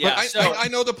bad. Yeah, I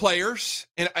know the players,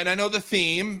 and I know the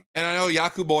theme, and I know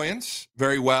Yaku Boyens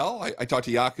very well. I talk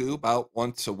to Yaku about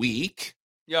once a week,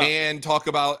 and talk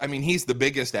about. I mean, he's the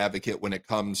biggest advocate when it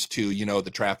comes to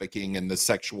the trafficking and the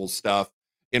sexual stuff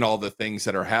and all the things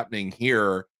that are happening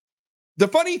here. The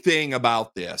funny thing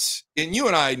about this, and you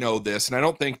and I know this, and I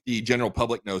don't think the general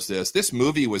public knows this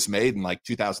movie was made in like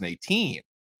 2018.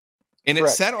 And it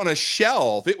sat on a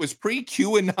shelf. It was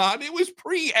pre-QAnon. It was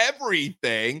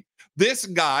pre-everything. This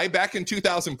guy, back in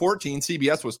 2014,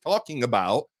 CBS was talking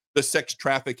about the sex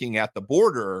trafficking at the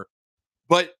border.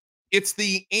 But it's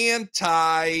the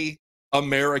anti-American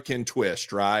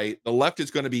twist, right? The left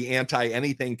is going to be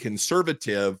anti-anything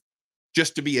conservative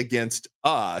just to be against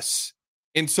us.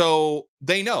 And so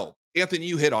they know. Anthony,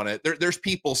 you hit on it. There's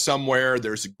people somewhere.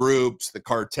 There's groups, the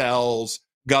cartels,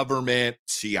 government,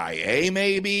 CIA,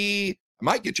 maybe. I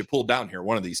might get you pulled down here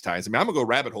one of these times. I mean, I'm going to go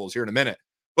rabbit holes here in a minute.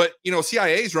 But,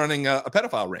 CIA is running a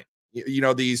pedophile ring.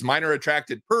 These minor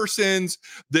attracted persons,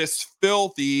 this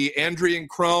filthy Andrian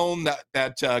Crone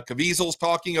that Caviezel's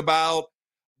talking about.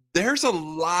 There's a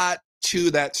lot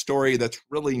to that story that's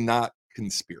really not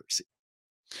conspiracy.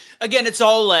 Again, it's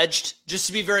all alleged. Just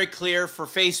to be very clear for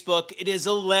Facebook, it is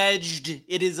alleged.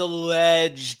 It is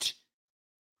alleged.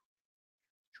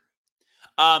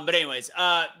 But anyways,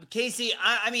 Casey,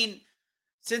 I mean,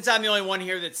 since I'm the only one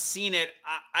here that's seen it,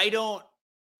 I don't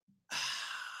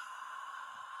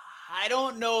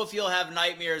know if you'll have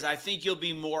nightmares. I think you'll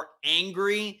be more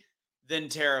angry than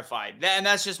terrified. And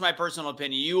that's just my personal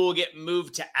opinion. You will get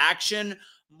moved to action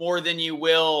more than you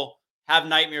will have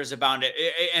nightmares about it.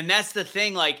 And that's the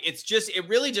thing. Like, it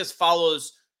really just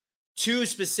follows two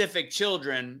specific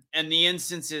children and the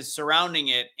instances surrounding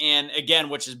it. And again,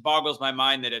 which boggles my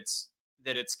mind that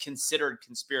it's considered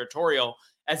conspiratorial,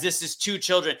 as this is two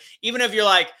children. Even if you're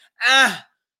like,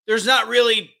 there's not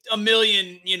really a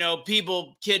million,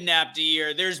 people kidnapped a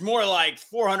year. There's more like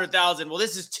 400,000. Well,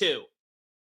 this is two.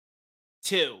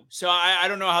 So I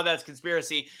don't know how that's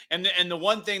conspiracy. And the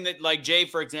one thing that, like Jay,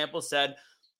 for example, said,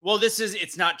 well,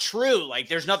 it's not true. Like,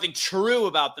 there's nothing true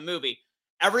about the movie.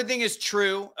 Everything is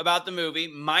true about the movie,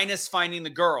 minus finding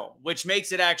the girl, which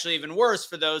makes it actually even worse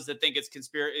for those that think it's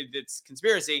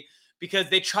conspiracy, because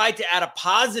they tried to add a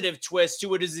positive twist to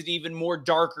what is an even more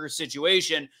darker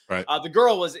situation. Right. The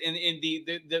girl was in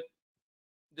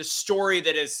the story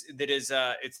that is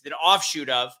it's the offshoot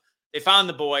of. They found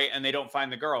the boy and they don't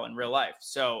find the girl in real life.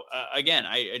 So again,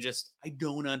 I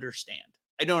don't understand.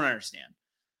 I don't understand.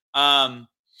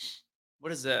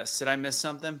 What is this? Did I miss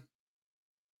something?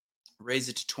 Raise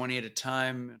it to 20 at a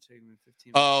time. It'll take me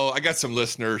 15 minutes. Oh, I got some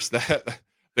listeners that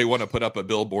they want to put up a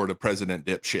billboard of President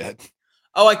Dipshit.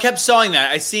 Oh, I kept seeing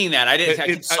that.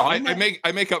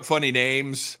 I make up funny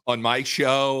names on my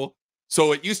show.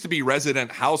 So it used to be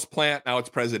Resident Houseplant. Now it's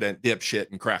President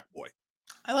Dipshit and Crack Boy.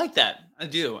 I like that. I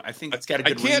do. I think it's got a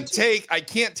good I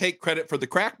can't take credit for the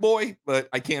Crack Boy, but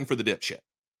I can for the Dipshit.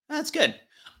 That's good.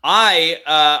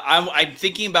 I'm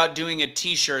thinking about doing a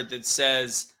T-shirt that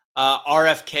says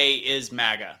RFK is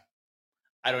MAGA.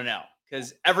 I don't know,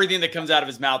 because everything that comes out of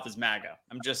his mouth is MAGA.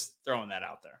 I'm just throwing that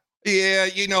out there. Yeah,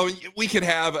 we could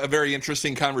have a very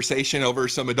interesting conversation over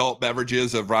some adult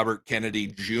beverages of Robert Kennedy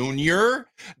Jr.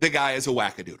 The guy is a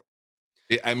wackadoodle.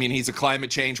 I mean, he's a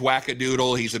climate change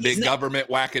wackadoodle. He's a big government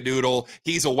wackadoodle.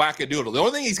 He's a wackadoodle. The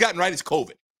only thing he's gotten right is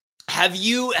COVID. Have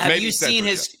you seen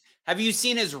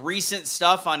his recent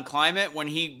stuff on climate when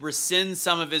he rescinds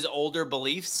some of his older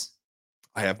beliefs?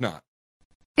 I have not.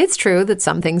 It's true that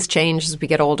some things change as we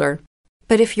get older.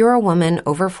 But if you're a woman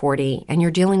over 40 and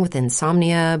you're dealing with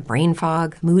insomnia, brain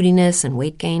fog, moodiness, and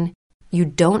weight gain, you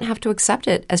don't have to accept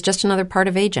it as just another part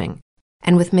of aging.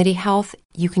 And with MIDI Health,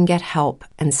 you can get help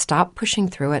and stop pushing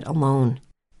through it alone.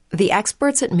 The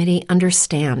experts at MIDI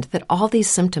understand that all these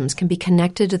symptoms can be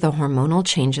connected to the hormonal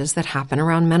changes that happen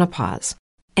around menopause.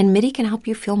 And MIDI can help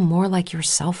you feel more like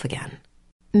yourself again.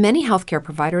 Many healthcare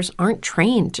providers aren't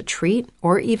trained to treat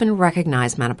or even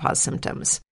recognize menopause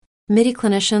symptoms. MIDI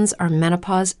clinicians are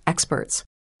menopause experts.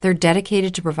 They're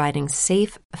dedicated to providing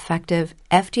safe, effective,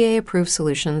 FDA-approved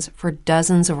solutions for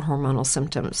dozens of hormonal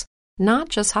symptoms, not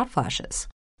just hot flashes.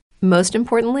 Most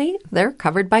importantly, they're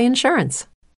covered by insurance.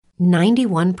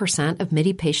 91% of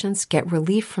MIDI patients get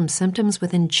relief from symptoms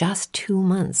within just 2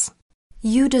 months.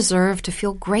 You deserve to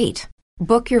feel great.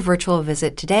 Book your virtual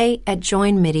visit today at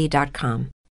joinmidi.com.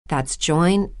 That's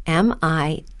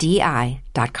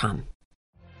joinmidi.com.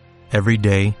 Every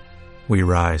day, we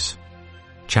rise,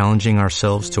 challenging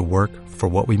ourselves to work for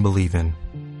what we believe in.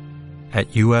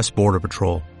 At U.S. Border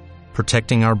Patrol,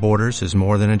 protecting our borders is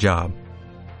more than a job.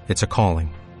 It's a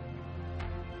calling.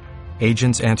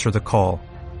 Agents answer the call,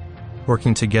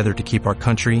 working together to keep our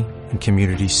country and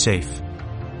communities safe.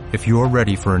 If you're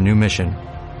ready for a new mission,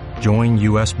 join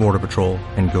U.S. Border Patrol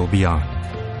and go beyond.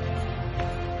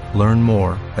 Learn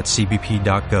more at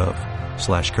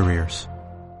cbp.gov/careers.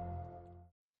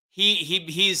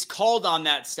 He's called on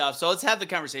that stuff. So let's have the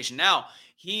conversation now.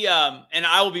 And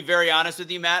I will be very honest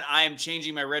with you, Matt. I am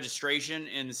changing my registration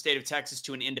in the state of Texas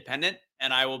to an independent,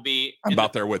 and I will be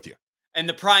there with you. In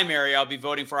the primary, I'll be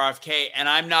voting for RFK, and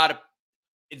I'm not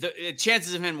the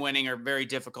chances of him winning are very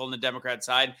difficult on the Democrat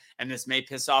side, and this may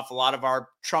piss off a lot of our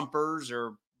Trumpers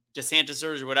or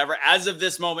DeSantisers or whatever. As of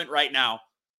this moment right now,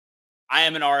 I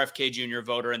am an RFK Jr.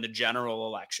 voter in the general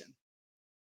election.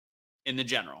 In the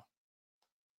general.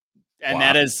 And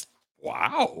that is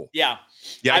wow. Yeah.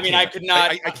 Yeah. I mean, I could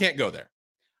not. I can't go there.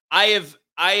 I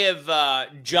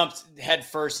have jumped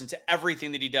headfirst into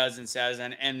everything that he does and says,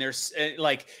 and there's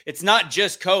like it's not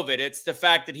just COVID. It's the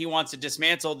fact that he wants to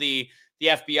dismantle the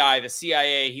FBI, the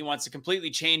CIA. He wants to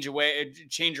completely change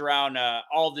around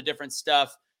all of the different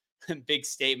stuff. Big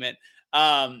statement.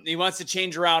 He wants to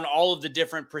change around all of the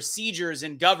different procedures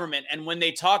in government. And when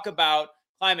they talk about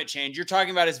climate change, you're talking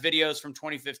about his videos from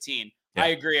 2015. Yeah. I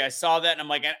agree. I saw that and I'm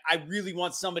like, I really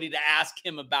want somebody to ask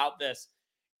him about this.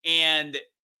 And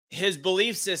his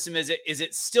belief system is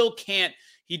it still can't.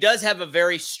 He does have a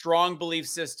very strong belief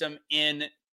system in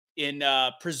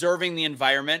preserving the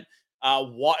environment.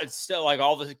 It's still like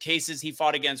all the cases he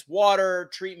fought against water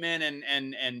treatment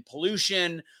and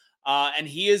pollution. And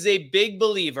he is a big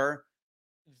believer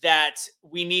that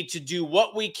we need to do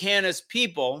what we can as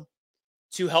people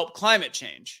to help climate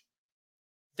change.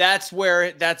 That's where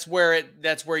you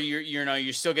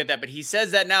still get that. But he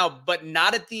says that now, but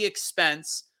not at the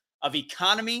expense of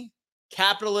economy,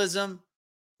 capitalism,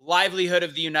 livelihood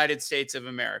of the United States of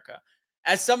America.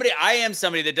 As somebody, I am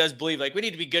somebody that does believe like we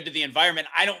need to be good to the environment.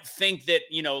 I don't think that,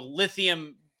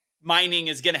 lithium mining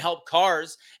is going to help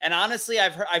cars. And honestly,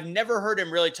 I've never heard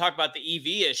him really talk about the EV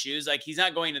issues. Like he's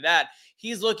not going to that.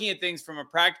 He's looking at things from a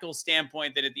practical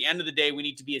standpoint that at the end of the day, we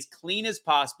need to be as clean as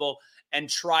possible and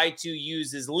try to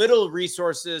use as little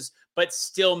resources, but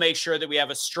still make sure that we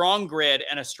have a strong grid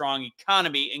and a strong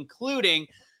economy, including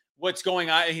what's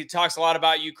going on. He talks a lot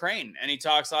about Ukraine, and he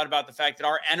talks a lot about the fact that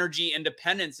our energy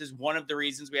independence is one of the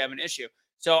reasons we have an issue.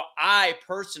 So I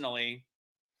personally,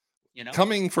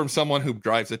 coming from someone who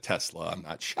drives a Tesla, I'm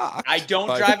not shocked. I don't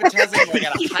drive a Tesla. I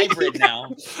got a hybrid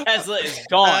now. Tesla is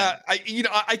gone.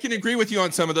 I can agree with you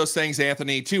on some of those things,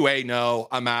 Anthony. 2A, no,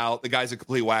 I'm out. The guy's a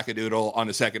complete wackadoodle on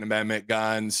the Second Amendment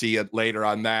gun. See it later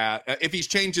on that. If he's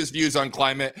changed his views on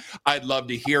climate, I'd love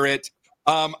to hear it.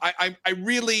 I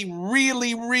really,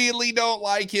 really, really don't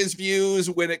like his views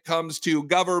when it comes to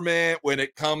government, when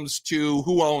it comes to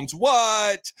who owns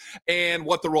what, and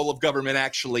what the role of government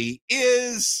actually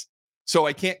is. So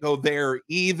I can't go there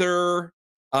either.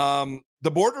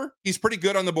 The border, he's pretty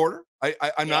good on the border.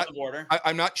 I'm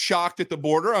not shocked at the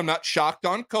border. I'm not shocked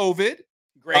on COVID.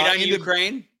 Great on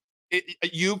Ukraine.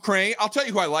 Ukraine. I'll tell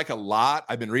you who I like a lot.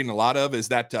 I've been reading a lot of is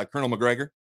that Colonel McGregor.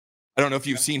 I don't know if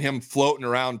you've seen him floating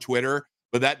around Twitter,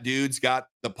 but that dude's got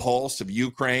the pulse of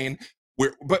Ukraine.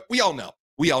 But we all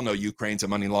know Ukraine's a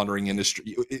money laundering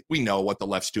industry. We know what the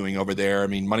left's doing over there. I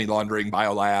mean, money laundering,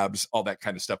 biolabs, all that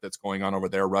kind of stuff that's going on over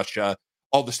there. Russia,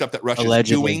 all the stuff that Russia's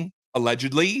doing,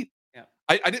 allegedly. Yeah.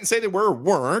 I didn't say they were or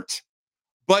weren't,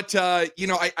 but I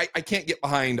can't get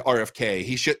behind RFK.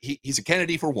 He's a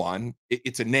Kennedy for one.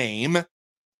 It's a name.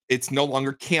 It's no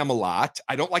longer Camelot.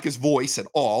 I don't like his voice at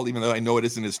all, even though I know it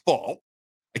isn't his fault.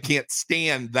 I can't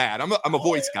stand that. I'm a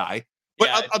voice guy. But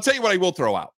yeah. I'll tell you what I will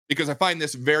throw out, because I find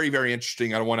this very, very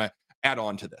interesting. I want to add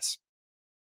on to this.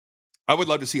 I would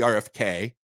love to see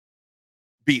RFK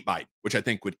beat Biden, which I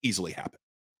think would easily happen.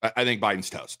 I think Biden's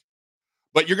toast.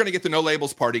 But you're going to get the No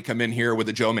Labels party come in here with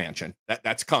a Joe Manchin.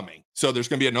 That's coming. So there's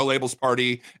going to be a No Labels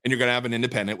party, and you're going to have an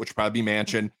independent, which will probably be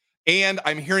Manchin. And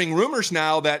I'm hearing rumors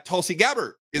now that Tulsi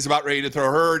Gabbard is about ready to throw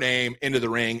her name into the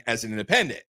ring as an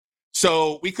independent.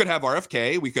 So we could have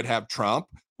RFK, we could have Trump,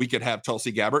 we could have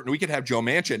Tulsi Gabbard, and we could have Joe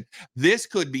Manchin. This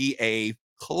could be a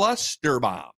cluster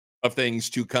bomb of things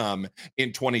to come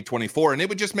in 2024, and it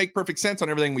would just make perfect sense on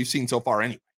everything we've seen so far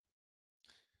anyway.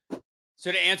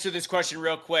 So to answer this question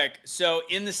real quick, so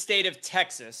in the state of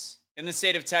Texas,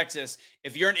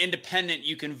 if you're an independent,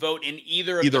 you can vote in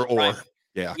either of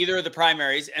the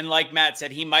primaries. And like Matt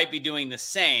said, he might be doing the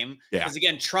same. Because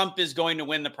again, Trump is going to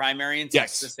win the primary in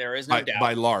Texas. Yes. There is no doubt.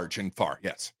 By large and far,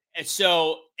 yes. And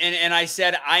so, and I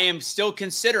said, I am still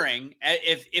considering,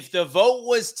 if the vote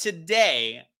was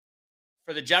today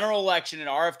for the general election and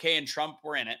RFK and Trump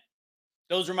were in it,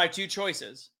 those were my two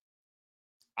choices.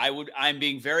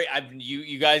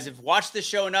 You guys have watched the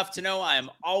show enough to know I am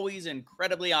always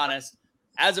incredibly honest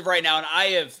as of right now. And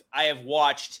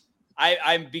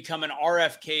I've become an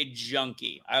RFK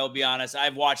junkie. I will be honest.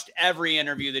 I've watched every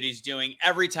interview that he's doing,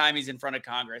 every time he's in front of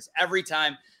Congress, every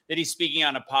time that he's speaking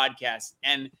on a podcast.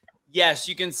 And yes,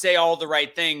 you can say all the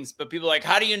right things, but people are like,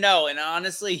 how do you know? And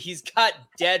honestly, he's got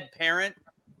dead parent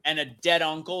and a dead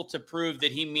uncle to prove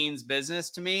that he means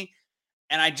business to me.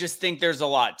 And I just think there's a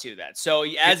lot to that. So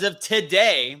as of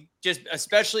today, just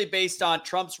especially based on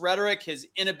Trump's rhetoric, his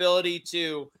inability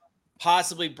to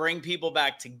possibly bring people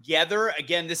back together.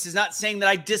 Again, this is not saying that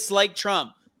I dislike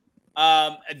Trump.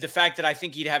 The fact that I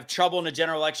think he'd have trouble in a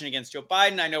general election against Joe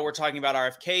Biden. I know we're talking about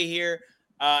RFK here.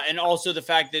 And also the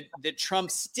fact that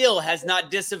Trump still has not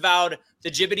disavowed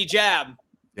the jibbity jab.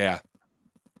 Yeah.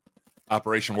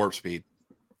 Operation Warp Speed.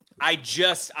 I'm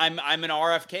an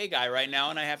RFK guy right now,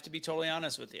 and I have to be totally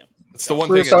honest with you. It's the one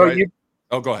thing. Right?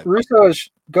 Go ahead.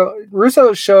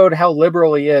 Russo showed how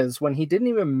liberal he is when he didn't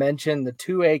even mention the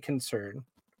 2A concern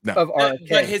of RFK.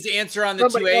 But his answer on the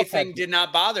 2A thing did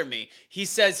not bother me. He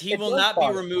says he will not be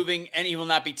removing and he will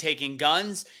not be taking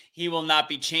guns. He will not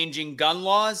be changing gun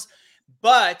laws.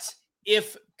 But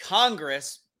if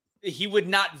Congress, he would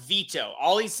not veto.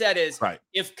 All he said is,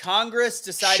 if Congress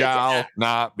decided shall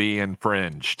not be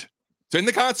infringed. It's in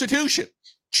the Constitution.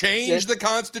 Change the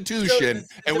Constitution,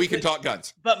 and we can talk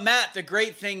guns. But Matt, the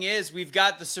great thing is we've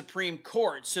got the Supreme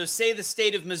Court. So say the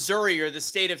state of Missouri or the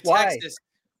state of Texas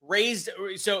raised.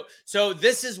 So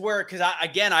this is where, because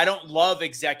I don't love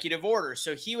executive orders.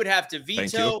 So he would have to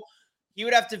veto. He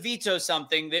would have to veto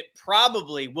something that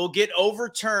probably will get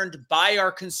overturned by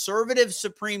our conservative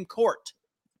Supreme Court.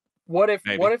 What if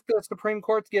the Supreme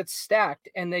Court gets stacked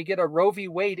and they get a Roe v.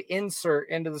 Wade insert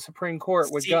into the Supreme Court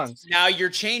with guns? Now you're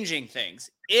changing things.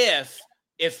 If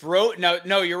Roe,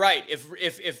 no, you're right.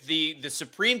 If the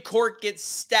Supreme Court gets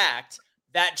stacked,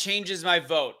 that changes my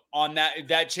vote on that.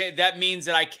 That means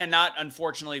that I cannot,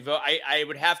 unfortunately, vote. I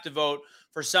would have to vote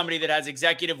for somebody that has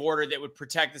executive order that would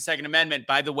protect the Second Amendment.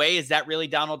 By the way, is that really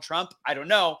Donald Trump? I don't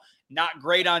know. Not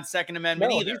great on Second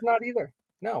Amendment either. He's not either.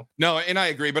 No, and I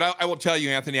agree. But I will tell you,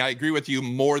 Anthony, I agree with you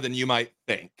more than you might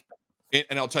think.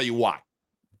 And I'll tell you why.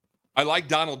 I like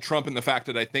Donald Trump in the fact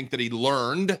that I think that he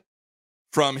learned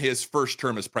from his first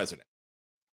term as president.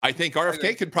 I think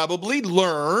RFK could probably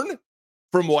learn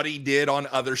from what he did on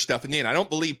other stuff in the end. I don't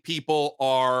believe people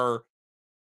are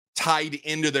tied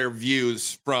into their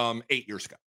views from 8 years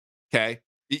ago. Okay.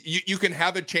 You can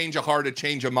have a change of heart, a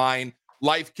change of mind.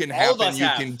 Life can happen. You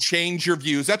can change your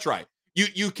views. That's right.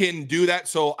 You can do that.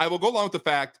 So I will go along with the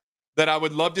fact that I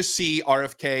would love to see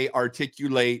RFK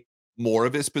articulate more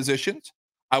of his positions.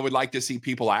 I would like to see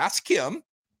people ask him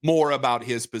more about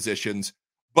his positions.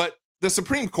 But the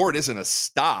Supreme Court isn't a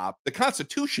stop. The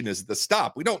Constitution is the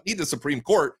stop. We don't need the Supreme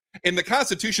Court. And the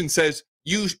Constitution says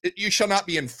you shall not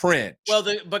be infringed. Well,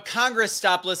 but Congress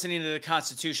stopped listening to the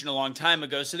Constitution a long time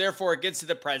ago. So therefore it gets to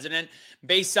the president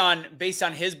based on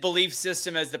his belief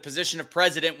system as the position of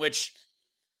president, which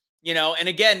You know, and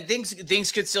again,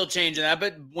 things could still change in that.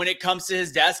 But when it comes to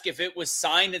his desk, if it was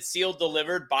signed and sealed,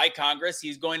 delivered by Congress,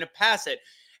 he's going to pass it.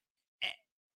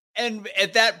 And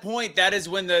at that point, that is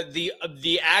when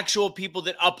the actual people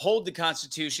that uphold the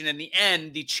Constitution, in the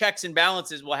end, the checks and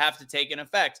balances will have to take an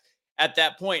effect. At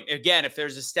that point, again, if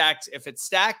it's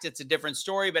stacked, it's a different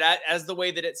story. But as the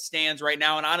way that it stands right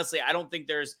now, and honestly, I don't think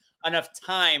there's enough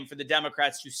time for the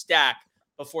Democrats to stack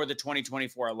before the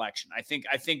 2024 election. I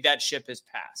think that ship has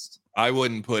passed. I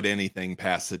wouldn't put anything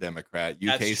past the Democrat. You,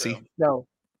 That's Casey? true. No.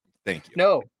 Thank you.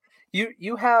 No.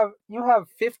 You have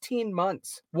 15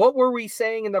 months. What were we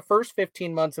saying in the first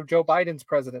 15 months of Joe Biden's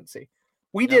presidency?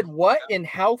 We did what and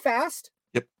how fast?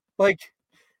 Yep. Like,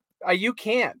 you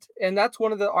can't. And that's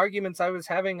one of the arguments I was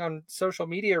having on social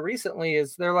media recently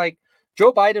is they're like,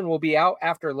 Joe Biden will be out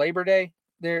after Labor Day.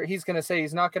 He's going to say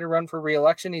he's not going to run for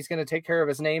re-election. He's going to take care of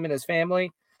his name and his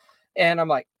family. And I'm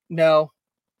like, no,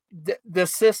 the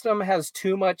system has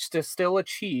too much to still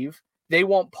achieve. They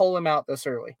won't pull him out this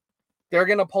early. They're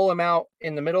going to pull him out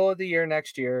in the middle of the year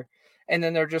next year, and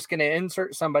then they're just going to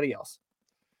insert somebody else.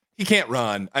 He can't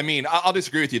run. I mean, I'll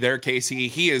disagree with you there, Casey.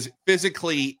 He is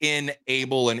physically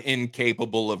unable and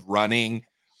incapable of running.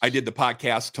 I did the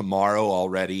podcast tomorrow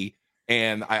already,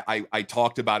 and I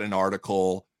talked about an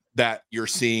article that you're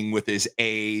seeing with his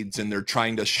aides, and they're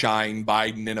trying to shine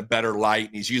Biden in a better light.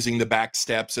 And he's using the back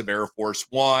steps of Air Force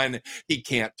One. He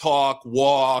can't talk,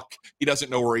 walk. He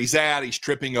doesn't know where he's at. He's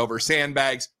tripping over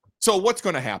sandbags. So what's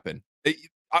going to happen?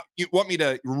 You want me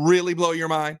to really blow your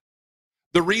mind?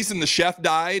 The reason the chef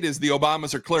died is the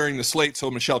Obamas are clearing the slate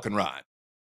so Michelle can run.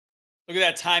 Look at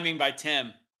that timing by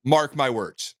Tim. Mark my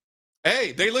words.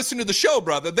 Hey, they listen to the show,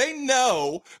 brother. They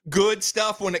know good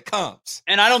stuff when it comes.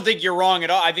 And I don't think you're wrong at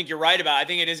all. I think you're right about it. I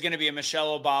think it is going to be a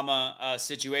Michelle Obama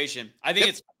situation. I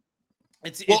think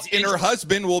it's and her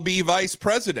husband will be vice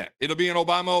president. It'll be an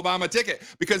Obama ticket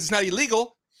because it's not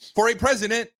illegal for a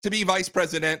president to be vice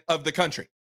president of the country.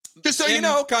 Just so you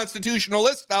know,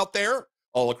 constitutionalists out there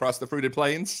all across the fruited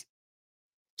plains.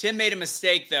 Tim made a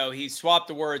mistake, though. He swapped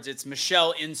the words. It's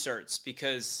Michelle inserts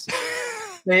because...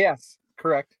 Yes,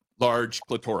 correct. Large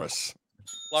clitoris.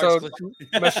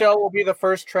 Michelle will be the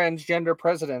first transgender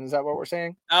president. Is that what we're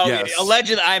saying? Oh, yes.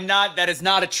 Allegedly, I'm not. That is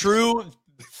not a true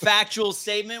factual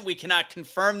statement. We cannot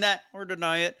confirm that or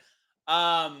deny it.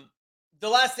 The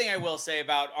last thing I will say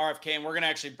about RFK, and we're going to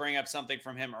actually bring up something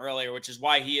from him earlier, which is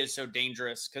why he is so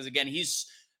dangerous. Because again,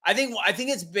 I think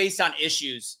it's based on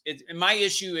issues. And my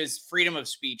issue is freedom of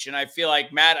speech, and I feel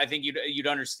like Matt, I think you'd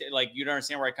understand. Like you'd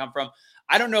understand where I come from.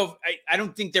 I don't know. I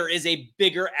don't think there is a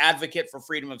bigger advocate for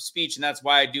freedom of speech, and that's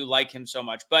why I do like him so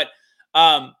much. But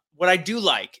what I do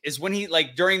like is when he,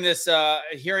 like during this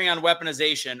hearing on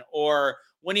weaponization, or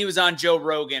when he was on Joe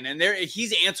Rogan, and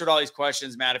he's answered all these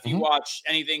questions, Matt. If you watch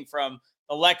anything from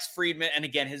the Lex Friedman, and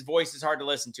again, his voice is hard to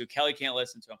listen to. Kelly can't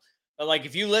listen to him. But like,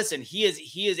 if you listen, he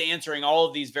is answering all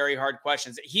of these very hard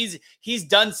questions. He's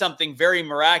done something very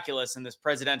miraculous in this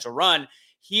presidential run.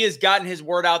 He has gotten his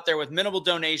word out there with minimal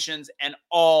donations and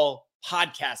all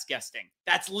podcast guesting.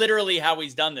 That's literally how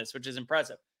he's done this, which is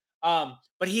impressive.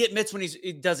 But he admits when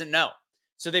he doesn't know.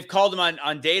 So they've called him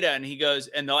on data, and he goes,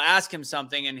 and they'll ask him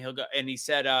something, and he'll go, and he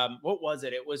said, what was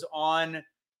it? It was on,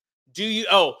 they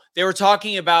were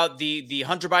talking about the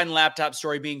Hunter Biden laptop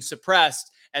story being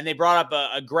suppressed. And they brought up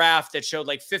a graph that showed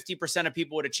like 50% of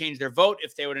people would have changed their vote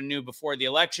if they would have knew before the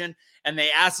election. And they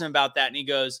asked him about that. And he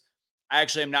goes, I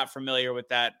actually am not familiar with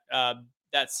that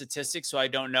statistic, so I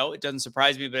don't know. It doesn't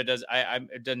surprise me, but it does. I'm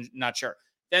not sure.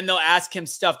 Then they'll ask him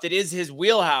stuff that is his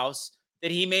wheelhouse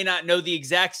that he may not know the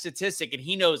exact statistic, and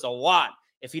he knows a lot.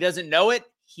 If he doesn't know it,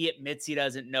 he admits he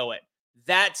doesn't know it.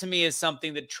 That to me is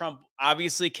something that Trump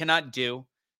obviously cannot do.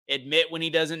 Admit when he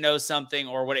doesn't know something,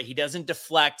 or what he doesn't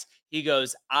deflect. He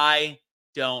goes, I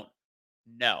don't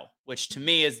know, which to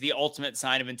me is the ultimate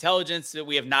sign of intelligence that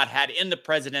we have not had in the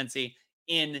presidency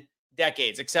in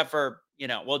decades, except for,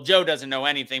 Joe doesn't know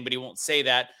anything, but he won't say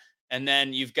that. And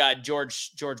then you've got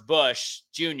George Bush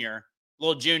Jr.,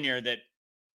 little junior, that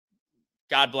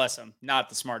God bless him, not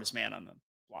the smartest man on the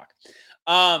block.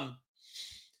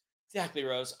 Exactly,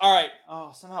 Rose. All right.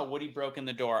 Oh, somehow Woody broke in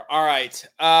the door. All right.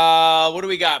 What do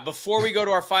we got? Before we go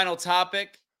to our final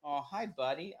topic. Oh, hi,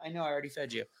 buddy. I know I already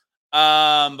fed you.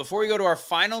 Before we go to our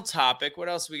final topic, what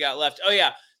else we got left? Oh,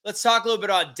 yeah. Let's talk a little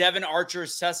bit about Devin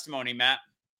Archer's testimony, Matt.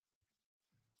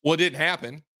 Well, it didn't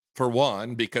happen, for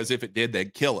one, because if it did,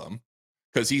 they'd kill him,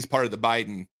 because he's part of the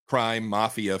Biden crime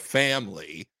mafia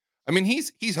family. I mean,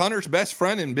 he's Hunter's best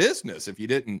friend in business, if you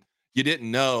didn't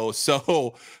know.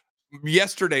 So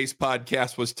yesterday's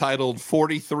podcast was titled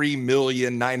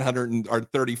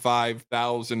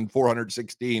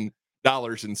 $43,935,416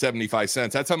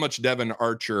 $1,000,000.75. That's how much Devon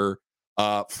Archer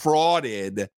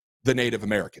frauded the Native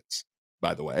Americans,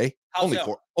 by the way.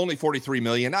 Only 43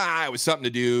 million. It was something to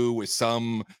do with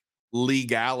some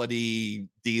legality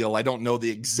deal. I don't know the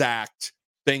exact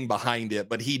thing behind it,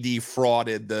 but he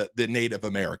defrauded the Native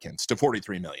Americans to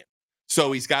 43 million.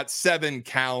 So he's got 7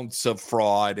 counts of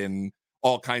fraud and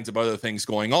all kinds of other things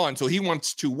going on. So he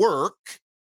wants to work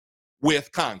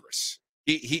with Congress.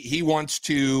 He wants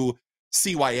to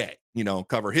CYA,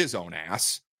 cover his own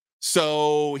ass.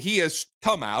 So he has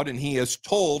come out and he has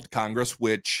told Congress,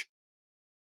 which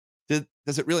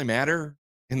does it really matter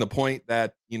in the point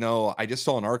that, I just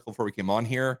saw an article before we came on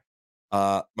here.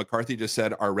 McCarthy just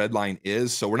said our red line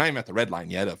is, so we're not even at the red line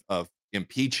yet of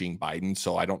impeaching Biden.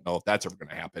 So I don't know if that's ever going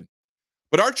to happen.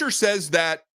 But Archer says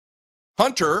that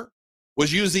Hunter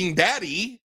was using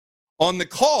daddy on the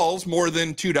calls more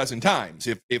than 24 times.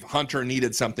 If Hunter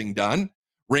needed something done,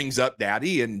 rings up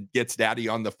daddy and gets daddy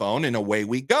on the phone, and away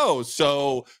we go.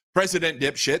 So President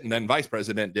Dipshit and then Vice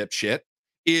President Dipshit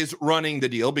is running the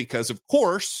deal because, of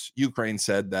course, Ukraine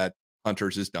said that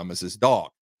Hunter's as dumb as his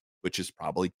dog, which is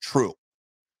probably true.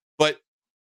 But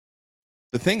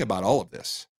the thing about all of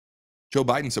this, Joe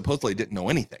Biden supposedly didn't know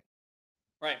anything.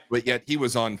 Right. But yet he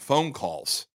was on phone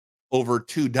calls, over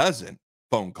 24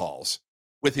 phone calls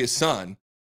with his son,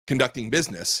 conducting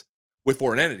business with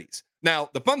foreign entities. Now,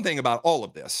 the fun thing about all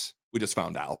of this, we just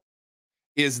found out,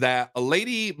 is that a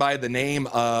lady by the name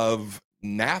of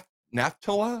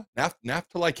Naftula,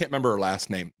 I can't remember her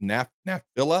last name,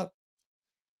 Naftula.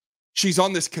 She's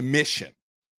on this commission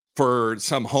for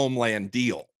some homeland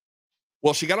deal.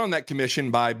 Well, she got on that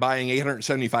commission by buying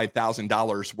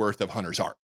 $875,000 worth of Hunter's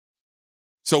art.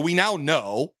 So we now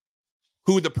know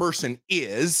who the person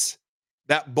is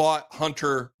that bought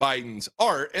Hunter Biden's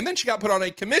art. And then she got put on a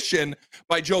commission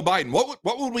by Joe Biden.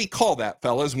 What would we call that,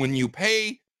 fellas, when you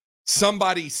pay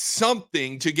somebody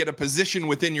something to get a position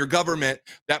within your government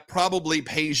that probably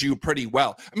pays you pretty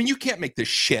well? I mean, you can't make this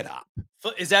shit up.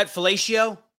 Is that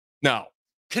fellatio? No.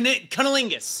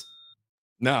 Cunnilingus?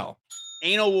 No.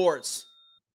 Anal wars?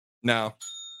 No.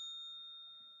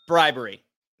 Bribery?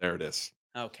 There it is.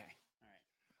 Okay.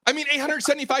 I mean,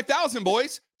 875,000,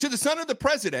 boys, to the son of the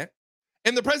president,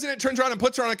 and the president turns around and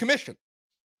puts her on a commission.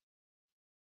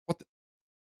 What the?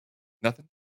 Nothing?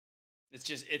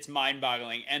 It's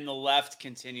mind-boggling, and the left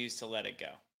continues to let it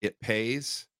go. It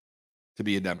pays to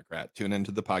be a Democrat. Tune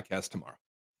into the podcast tomorrow.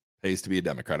 Pays to be a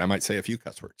Democrat. I might say a few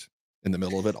cuss words in the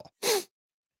middle of it all.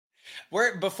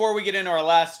 Before we get into our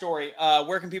last story,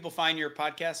 where can people find your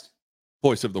podcast?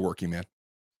 Voice of the Working Man,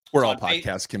 where all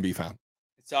podcasts can be found.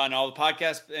 It's on all the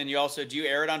podcasts, and do you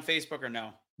air it on Facebook or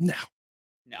no? No.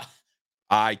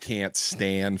 I can't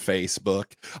stand Facebook.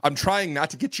 I'm trying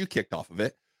not to get you kicked off of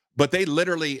it, but they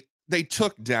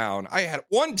took down. I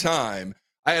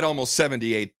had almost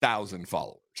 78,000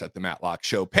 followers at the Matlock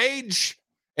Show page,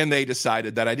 and they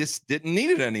decided that I just didn't need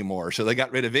it anymore. So they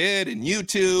got rid of it and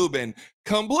YouTube and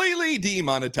completely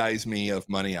demonetized me of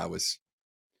money I was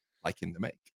liking to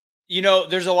make.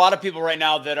 There's a lot of people right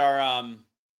now that are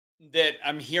that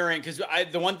I'm hearing, because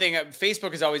the one thing,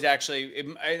 Facebook is always I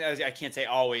can't say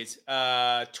always,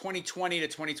 2020 to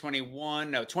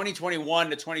 2021, no, 2021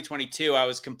 to 2022, I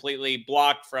was completely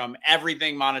blocked from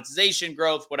everything, monetization,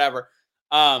 growth, whatever.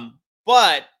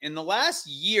 But in the last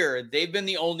year, they've been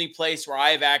the only place where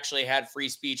I've actually had free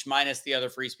speech, minus the other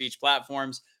free speech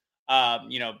platforms,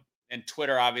 and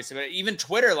Twitter, obviously. But even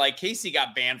Twitter, like Casey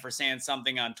got banned for saying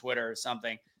something on Twitter or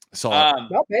something.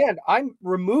 Not banned. I'm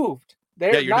removed.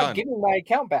 They're not done. giving my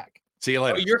account back. See you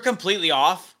later. Oh, you're completely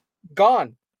off?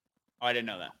 Gone. Oh, I didn't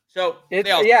know that. So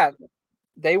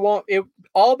they won't. It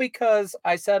all because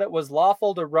I said it was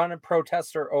lawful to run a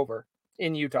protester over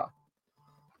in Utah.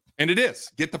 And it is.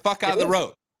 Get the fuck out of the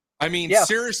road. I mean,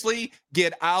 seriously,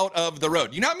 get out of the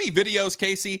road. You know how many videos,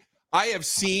 Casey, I have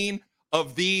seen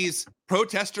of these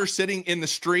protesters sitting in the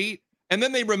street, and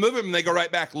then they remove them and they go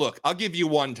right back. Look, I'll give you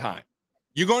one time.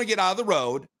 You're going to get out of the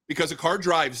road because a car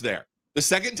drives there. The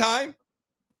second time,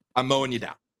 I'm mowing you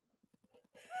down.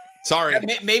 Sorry.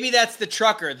 Maybe that's the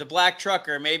trucker, the black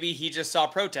trucker. Maybe he just saw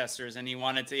protesters and he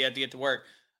had to get to work.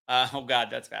 Oh, God,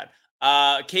 that's bad.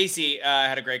 Casey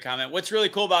had a great comment. What's really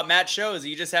cool about Matt's show is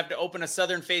you just have to open a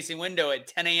southern-facing window at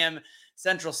 10 a.m.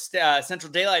 Central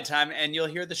Daylight Time, and you'll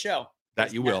hear the show.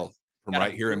 That you will. From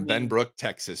right here in Benbrook,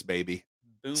 Texas, baby.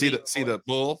 See the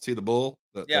bull? See the bull?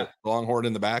 The longhorn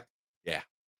in the back? Yeah.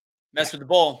 Mess with the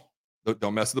bull.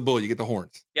 Don't mess with the bull. You get the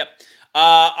horns. Yep.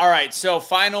 All right. So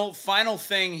final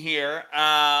thing here.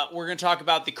 We're going to talk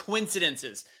about the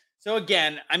coincidences. So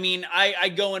again, I mean, I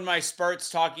go in my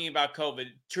spurts talking about COVID.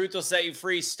 Truth Will Set You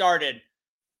Free started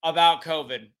about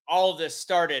COVID. All of this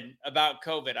started about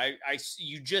COVID.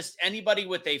 Anybody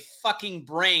with a fucking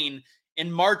brain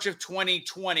in March of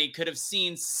 2020 could have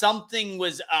seen something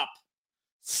was up.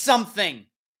 Something.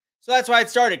 So that's why it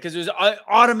started, because it was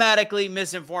automatically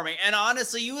misinforming. And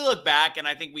honestly, you look back, and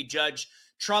I think we judge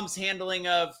Trump's handling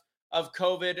of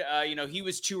COVID. He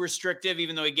was too restrictive,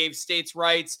 even though he gave states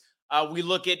rights. We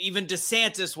look at even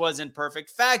DeSantis wasn't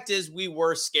perfect. Fact is, we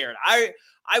were scared. I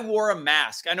wore a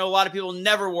mask. I know a lot of people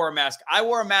never wore a mask. I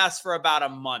wore a mask for about a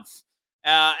month.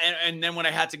 And then when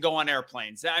I had to go on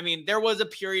airplanes, I mean, there was a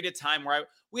period of time where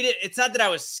it's not that I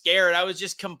was scared. I was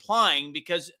just complying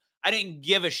because I didn't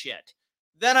give a shit.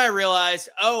 Then I realized,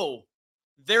 oh,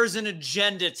 there's an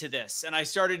agenda to this. And I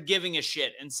started giving a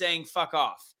shit and saying, fuck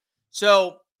off.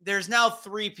 So there's now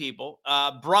 3 people,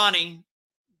 Bronny,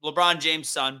 LeBron James'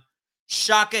 son,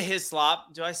 Shaka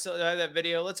Hislop. Do I still have that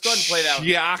video? Let's go ahead and play that one.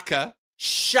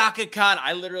 Shaka Khan.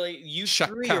 You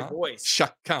threw your voice.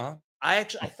 Shaka Khan. I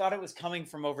thought it was coming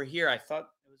from over here. I thought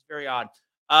it was very odd.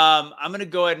 I'm going to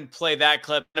go ahead and play that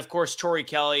clip. And of course, Tori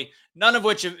Kelly, none of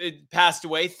which have passed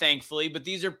away, thankfully, but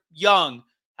these are young,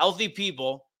 healthy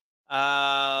people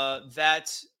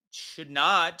that should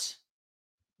not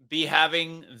be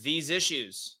having these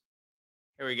issues.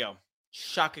 Here we go.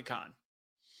 Shaka Khan.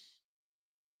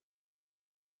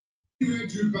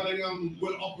 Jude Bellingham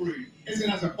will operate. Is it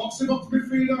as a box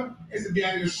midfielder? Is it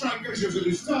behind the striker? Is it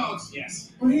the starts?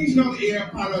 Yes. But he's not here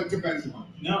parallel to Benzema.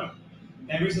 No.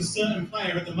 There is a certain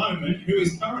player at the moment who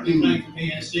is currently playing for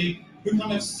PSG who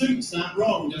kind of suits that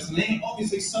role, doesn't he?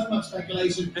 Obviously, so much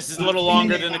speculation. This is a little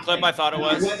longer than the clip I thought it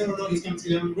was. Whether or not he's going to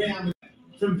get Real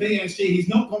from PSG. He's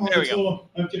not gone on the tour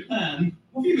of Japan.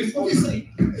 What have you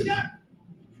seen?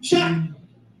 Shaq.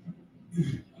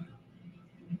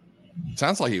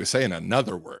 Sounds like he was saying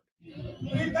another word,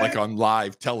 like on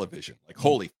live television. Like,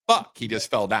 holy fuck, he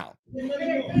just fell down.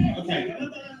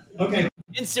 Okay.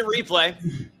 Instant replay.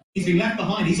 He's been left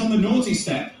behind. He's on the naughty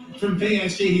step from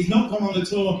PSG. He's not gone on the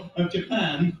tour of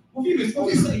Japan. What have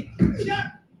you seen?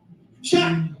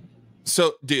 Shaq.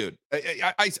 So, dude,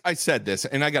 I said this,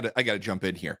 and I gotta jump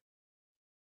in here.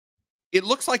 It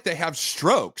looks like they have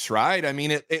strokes, right? I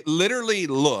mean, it literally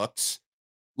looks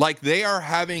like they are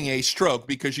having a stroke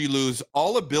because you lose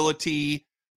all ability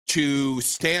to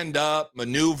stand up,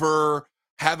 maneuver,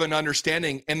 have an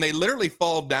understanding, and they literally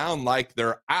fall down like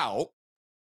they're out.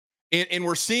 And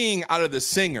we're seeing out of the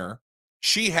singer,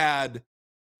 she had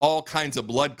all kinds of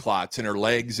blood clots in her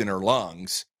legs and her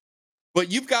lungs.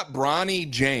 But you've got Bronny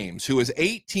James, who is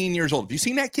 18 years old. Have you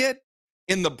seen that kid?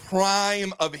 In the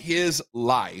prime of his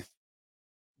life,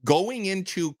 going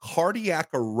into cardiac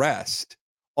arrest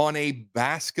on a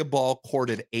basketball court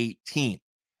at 18.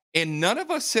 And none of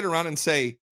us sit around and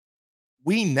say,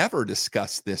 we never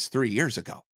discussed this 3 years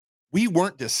ago. We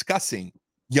weren't discussing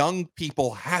young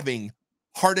people having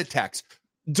heart attacks.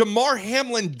 DeMar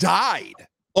Hamlin died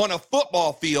on a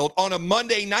football field on a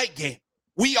Monday night game.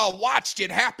 We all watched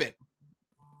it happen.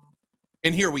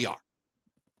 And here we are.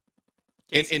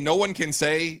 And no one can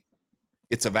say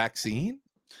it's a vaccine.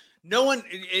 No one,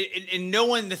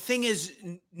 the thing is,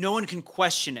 no one can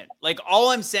question it. Like, all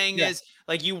I'm saying is,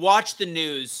 like, you watch the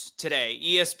news today,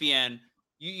 ESPN,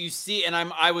 you see, and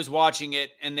I was watching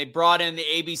it, and they brought in the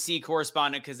ABC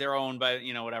correspondent because they're owned by,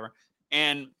 whatever,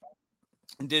 and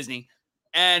Disney,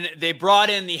 and they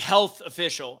brought in the health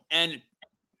official, and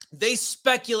they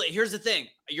speculate. Here's the thing.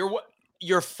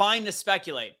 You're fine to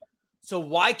speculate. So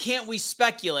why can't we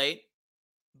speculate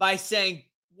by saying,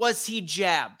 was he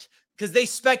jabbed? Because they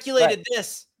speculated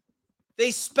this.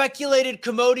 They speculated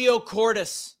Commotio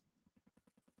cordis.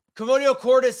 Commotio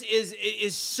cordis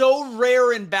is so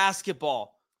rare in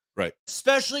basketball. Right.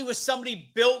 Especially with somebody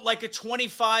built like a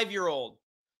 25-year-old.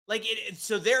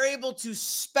 So they're able to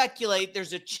speculate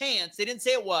there's a chance. They didn't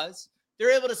say it was.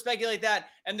 They're able to speculate that.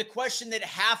 And the question that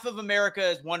half of America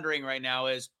is wondering right now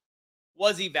is,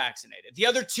 was he vaccinated? The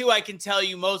other two, I can tell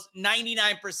you,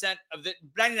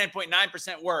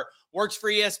 99.9% works for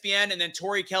ESPN, and then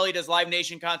Tori Kelly does Live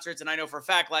Nation concerts, and I know for a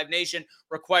fact Live Nation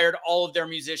required all of their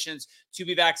musicians to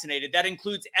be vaccinated. That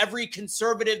includes every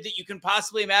conservative that you can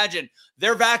possibly imagine.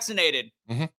 They're vaccinated.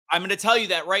 Mm-hmm. I'm going to tell you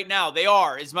that right now. They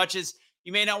are, as much as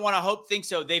you may not want to think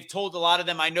so. They've told a lot of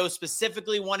them. I know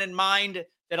specifically one in mind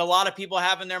that a lot of people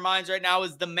have in their minds right now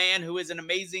is the man who is an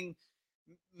amazing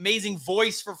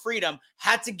voice for freedom,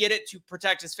 had to get it to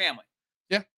protect his family.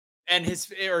 Yeah. And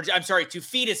to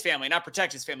feed his family, not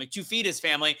protect his family, to feed his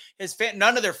family.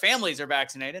 None of their families are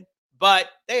vaccinated, but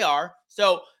they are.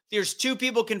 So there's 2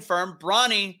 people confirmed.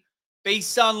 Bronny,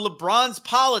 based on LeBron's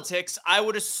politics, I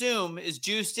would assume is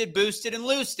juiced, boosted, and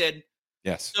loosed.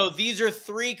 Yes. So these are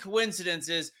 3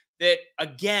 coincidences that,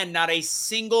 again, not a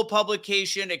single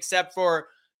publication except for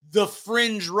the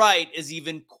fringe right is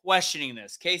even questioning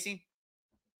this. Casey?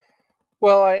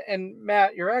 Well, and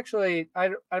Matt, you're actually, I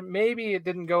maybe it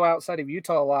didn't go outside of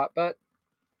Utah a lot, but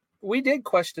we did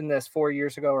question this 4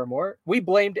 years ago or more. We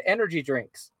blamed energy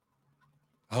drinks.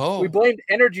 Oh, We blamed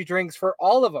energy drinks for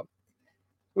all of them.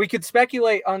 We could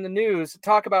speculate on the news,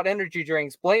 talk about energy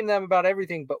drinks, blame them about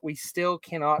everything, but we still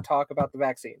cannot talk about the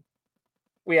vaccine.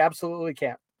 We absolutely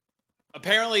can't.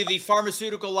 Apparently, the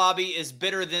pharmaceutical lobby is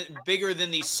bigger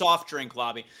than the soft drink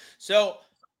lobby. So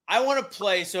I want to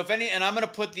play. So and I'm going to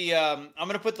put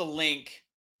the link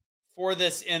for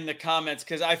this in the comments,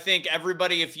 because I think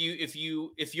everybody, if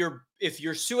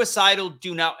you're suicidal,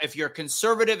 if you're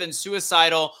conservative and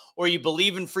suicidal, or you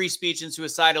believe in free speech and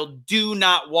suicidal, do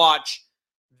not watch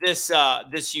this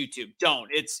YouTube. Don't.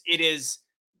 It is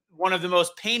one of the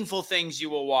most painful things you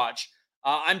will watch.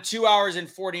 I'm 2 hours and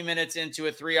 40 minutes into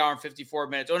a 3 hour and 54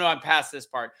 minutes. Oh no, I'm past this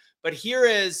part. But here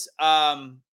is let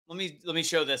me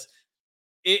show this.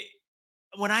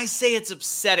 When I say it's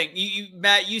upsetting,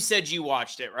 Matt, you said you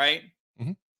watched it, right?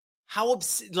 Mm-hmm. How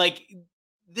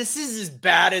this is as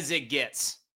bad as it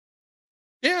gets.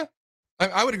 Yeah,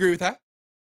 I would agree with that.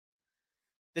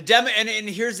 And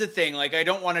here's the thing, like, I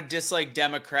don't want to dislike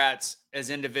Democrats as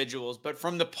individuals, but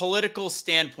from the political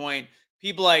standpoint,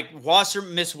 people like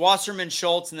Miss Wasserman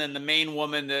Schultz, and then the main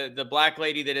woman, the black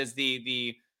lady that is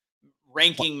the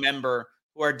ranking member,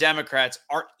 who are Democrats,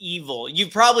 are evil.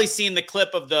 You've probably seen the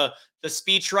clip of the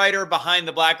speechwriter behind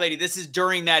the black lady. This is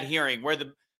during that hearing where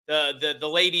the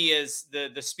lady is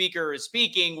the speaker is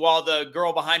speaking while the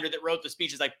girl behind her that wrote the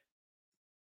speech is like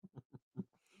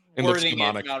wording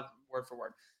it out word for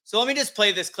word. So let me just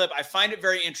play this clip. I find it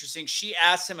very interesting. She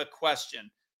asked him a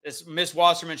question. This Miss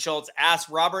Wasserman Schultz asked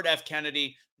Robert F.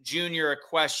 Kennedy Jr. a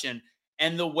question,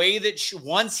 and the way that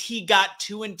once he got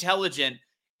too intelligent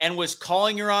and was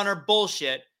calling her on her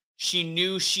bullshit, she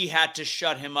knew she had to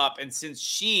shut him up. And since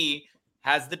she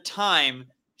has the time,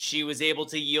 she was able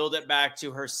to yield it back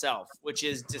to herself, which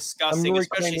is disgusting. I'm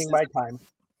reclaiming my time.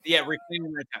 Yeah,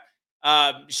 reclaiming my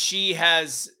time. She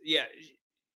has,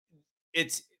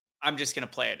 I'm just going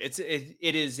to play it.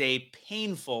 It is a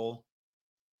painful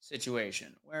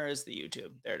situation. Where is the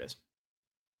YouTube? There it is.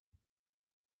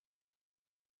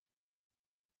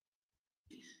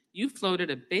 You floated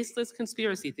a baseless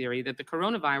conspiracy theory that the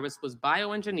coronavirus was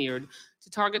bioengineered to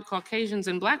target Caucasians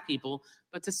and Black people,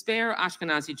 but to spare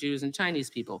Ashkenazi Jews and Chinese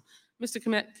people.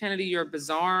 Mr. Kennedy, your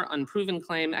bizarre, unproven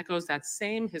claim echoes that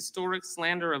same historic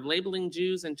slander of labeling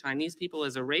Jews and Chinese people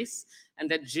as a race, and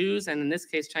that Jews, and in this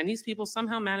case Chinese people,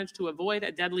 somehow managed to avoid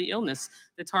a deadly illness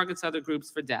that targets other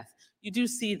groups for death. You do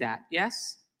see that,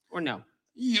 yes or no?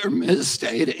 You're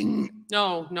misstating.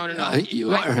 No.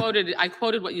 I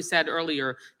quoted what you said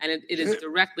earlier, and it is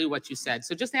directly what you said.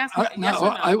 So just ask me. Yes or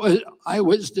no. I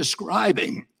was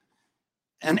describing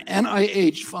an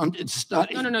NIH-funded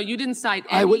study. No. You didn't cite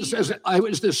any. I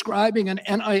was describing an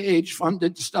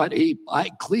NIH-funded study by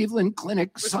Cleveland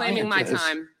Clinic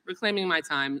scientists. Reclaiming my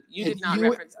time. You did not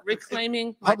reference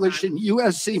reclaiming. Published in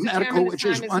USC Mr. Medical, Chairman, which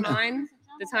is one.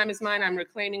 The time is mine. I'm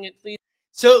reclaiming it. Please.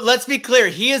 So let's be clear.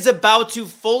 He is about to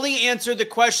fully answer the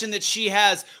question that she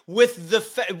has with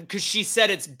because she said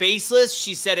it's baseless.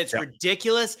 She said it's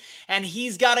ridiculous, and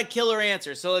he's got a killer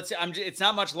answer. So it's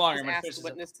not much longer. Ask the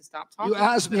witness to stop talking. You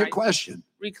asked me a question.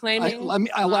 Reclaiming.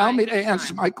 Allow me to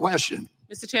answer my question.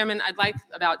 Mr. Chairman, I'd like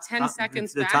about 10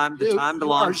 seconds back. The time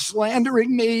belongs. You are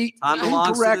slandering me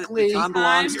incorrectly.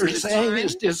 You're saying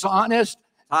it's dishonest.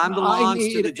 Time belongs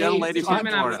to the gentlelady from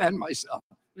Florida. I defend myself.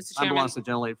 Mr. Chairman, belongs to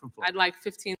the gentlelady from Florida. I'd like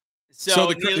 15.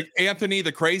 So Anthony,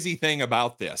 the crazy thing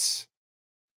about this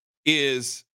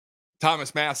is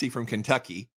Thomas Massey from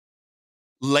Kentucky,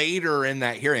 later in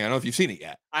that hearing, I don't know if you've seen it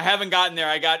yet. I haven't gotten there.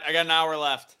 I got an hour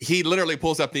left. He literally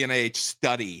pulls up the NIH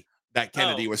study that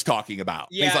Kennedy was talking about.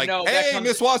 Yeah, he's like, hey,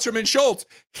 Miss Wasserman Schultz,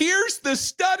 here's the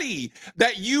study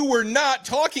that you were not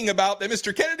talking about, that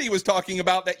Mr. Kennedy was talking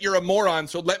about, that you're a moron.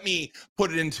 So let me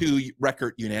put it into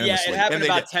record unanimously. Yeah, it happened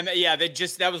about 10 minutes. Yeah,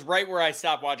 that was right where I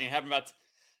stopped watching. It happened about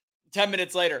 10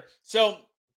 minutes later. So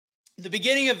the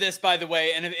beginning of this, by the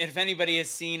way, and if anybody has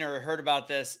seen or heard about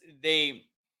this, they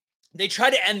try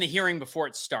to end the hearing before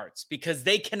it starts because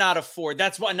they cannot afford.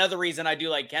 That's another reason I do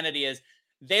like Kennedy is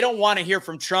they don't want to hear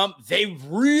from Trump. They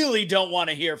really don't want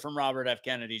to hear from Robert F.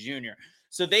 Kennedy Jr.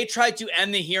 So they tried to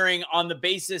end the hearing on the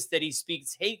basis that he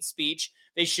speaks hate speech.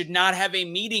 They should not have a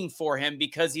meeting for him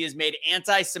because he has made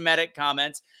anti-Semitic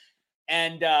comments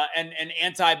and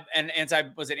anti-Semitic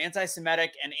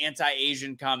and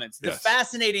anti-Asian comments. The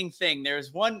fascinating thing,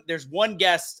 there's one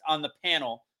guest on the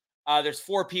panel There's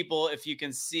 4 people. If you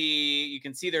can see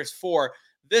there's 4.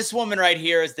 This woman right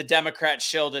here is the Democrat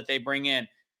shill that they bring in.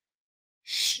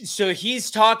 So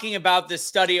he's talking about this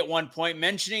study at one point,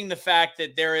 mentioning the fact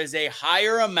that there is a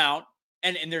higher amount,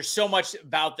 and there's so much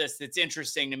about this that's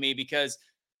interesting to me, because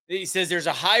he says there's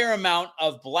a higher amount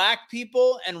of black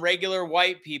people and regular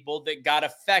white people that got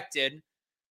affected,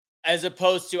 as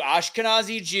opposed to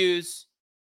Ashkenazi Jews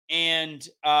and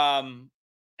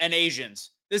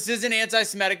Asians. This isn't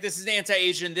anti-Semitic. This is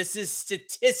anti-Asian. This is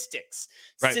statistics,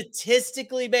 right.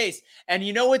 Statistically based. And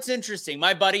you know what's interesting?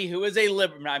 My buddy, who is a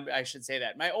liberal, I should say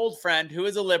that, my old friend who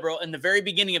is a liberal, in the very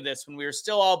beginning of this, when we were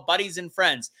still all buddies and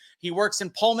friends, he works in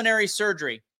pulmonary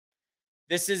surgery.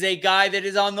 This is a guy that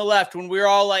is on the left. When we were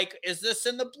all like, is this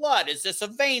in the blood? Is this a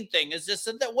vein thing? Is this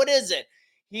what is it?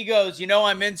 He goes,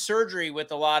 I'm in surgery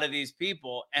with a lot of these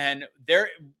people, and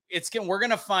we're going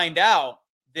to find out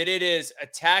that it is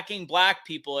attacking black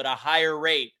people at a higher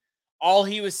rate. All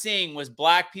he was seeing was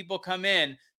black people come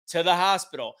in to the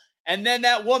hospital. And then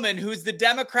that woman, who's the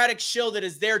Democratic shill that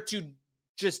is there to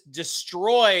just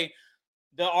destroy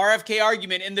the RFK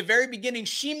argument, in the very beginning,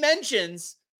 she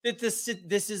mentions that this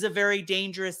is a very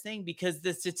dangerous thing, because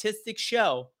the statistics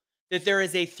show that there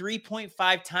is a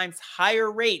 3.5 times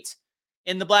higher rate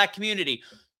in the black community.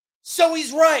 So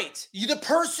he's right. The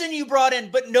person you brought in,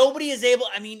 but nobody is able.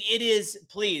 It is,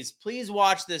 please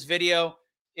watch this video.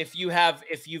 If you've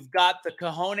got the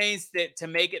cojones to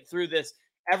make it through this,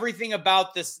 everything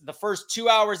about this, the first 2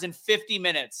 hours and 50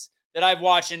 minutes that I've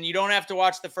watched, and you don't have to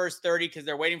watch the first 30 because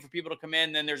they're waiting for people to come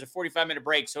in. Then there's a 45-minute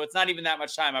break. So it's not even that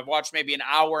much time. I've watched maybe an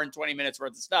hour and 20 minutes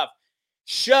worth of stuff.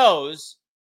 Shows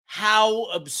how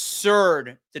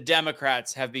absurd the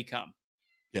Democrats have become.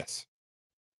 Yes,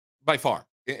 by far.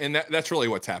 And that's really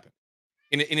what's happened.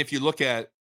 And if you look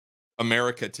at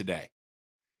America today,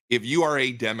 if you are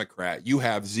a Democrat, you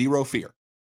have zero fear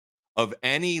of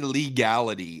any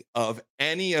legality of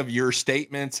any of your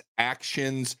statements,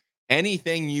 actions,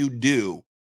 anything you do.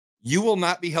 You will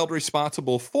not be held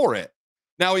responsible for it.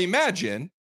 Now imagine,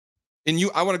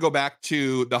 I want to go back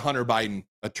to the Hunter Biden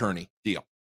attorney deal.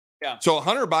 Yeah. So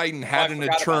Hunter Biden had an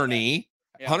attorney.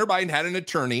 Yeah. Hunter Biden had an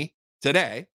attorney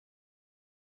today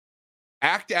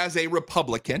act as a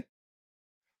Republican,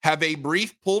 have a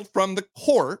brief pulled from the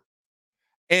court,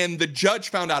 and the judge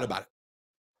found out about it.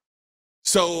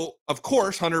 So, of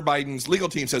course, Hunter Biden's legal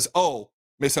team says,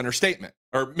 misunderstanding.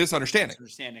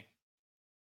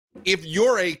 If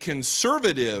you're a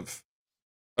conservative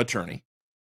attorney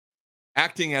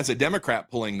acting as a Democrat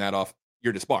pulling that off,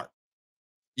 you're disbarred.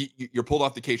 You're pulled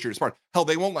off the case, you're disbarred. Hell,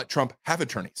 they won't let Trump have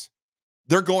attorneys.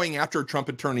 They're going after Trump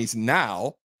attorneys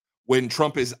now, when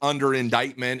Trump is under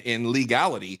indictment in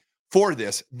legality for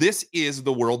this. This is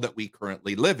the world that we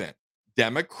currently live in.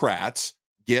 Democrats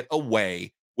get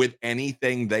away with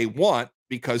anything they want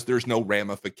because there's no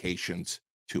ramifications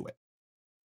to it.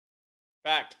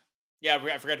 Fact. Yeah,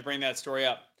 I forgot to bring that story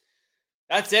up.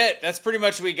 That's it. That's pretty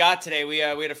much what we got today. We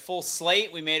had a full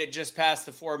slate. We made it just past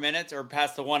the 4 minutes, or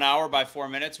past the 1 hour by 4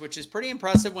 minutes, which is pretty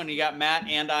impressive when you got Matt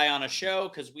and I on a show,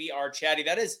 because we are chatty.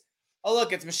 That is... Oh,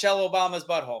 look, it's Michelle Obama's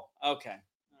butthole. Okay. All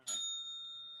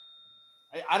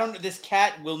right. I don't know. This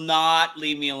cat will not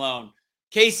leave me alone.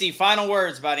 Casey, final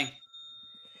words, buddy.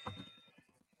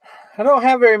 I don't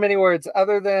have very many words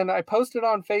other than I posted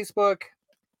on Facebook.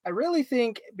 I really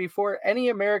think before any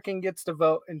American gets to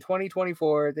vote in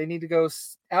 2024, they need to go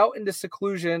out into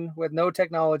seclusion with no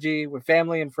technology, with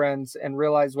family and friends, and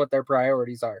realize what their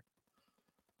priorities are.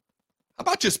 How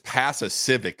about just pass a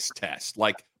civics test?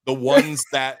 Like the ones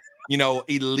that...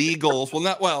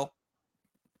 illegals.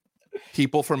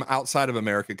 People from outside of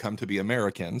America come to be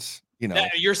Americans.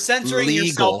 You're censoring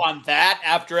yourself on that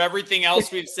after everything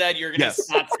else we've said. You're going to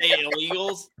not say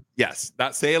illegals. Yes,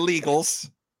 not say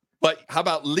illegals. But how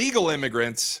about legal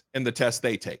immigrants and the test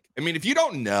they take? If you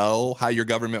don't know how your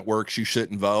government works, you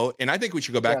shouldn't vote. And I think we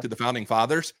should go back to the founding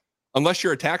fathers. Unless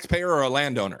you're a taxpayer or a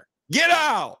landowner, get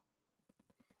out.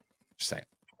 Just saying.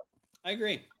 I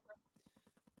agree.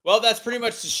 Well, that's pretty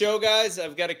much the show, guys.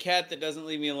 I've got a cat that doesn't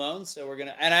leave me alone, so we're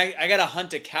gonna. And I gotta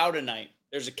hunt a cow tonight.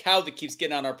 There's a cow that keeps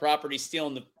getting on our property,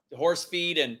 stealing the horse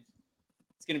feed, and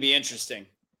it's gonna be interesting.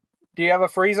 Do you have a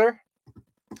freezer?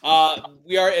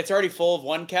 It's already full of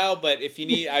one cow, but if you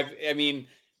need,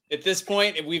 at this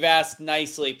point, we've asked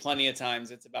nicely plenty of times.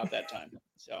 It's about that time.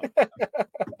 So,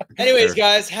 anyways,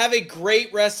 guys, have a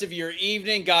great rest of your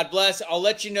evening. God bless. I'll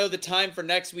let you know the time for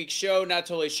next week's show. Not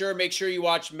totally sure. Make sure you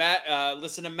watch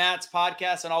listen to Matt's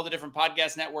podcast on all the different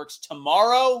podcast networks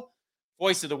tomorrow.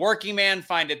 Voice of the Working Man.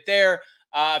 Find it there.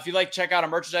 If you'd like to check out our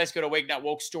merchandise, go to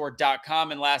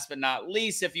wakenotwokestore.com. And last but not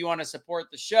least, if you want to support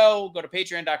the show, go to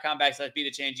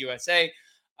patreon.com/BeTheChangeUSA.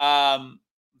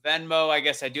 Venmo, I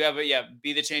guess I do have it. Yeah,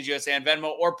 Be The Change USA and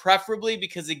Venmo, or preferably,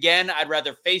 because again, I'd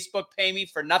rather Facebook pay me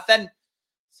for nothing.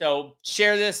 So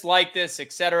share this, like this,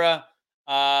 etc.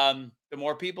 The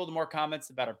more people, the more comments,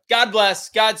 the better. God bless.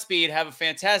 Godspeed. Have a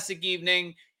fantastic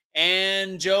evening.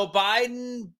 And Joe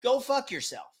Biden, go fuck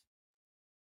yourself.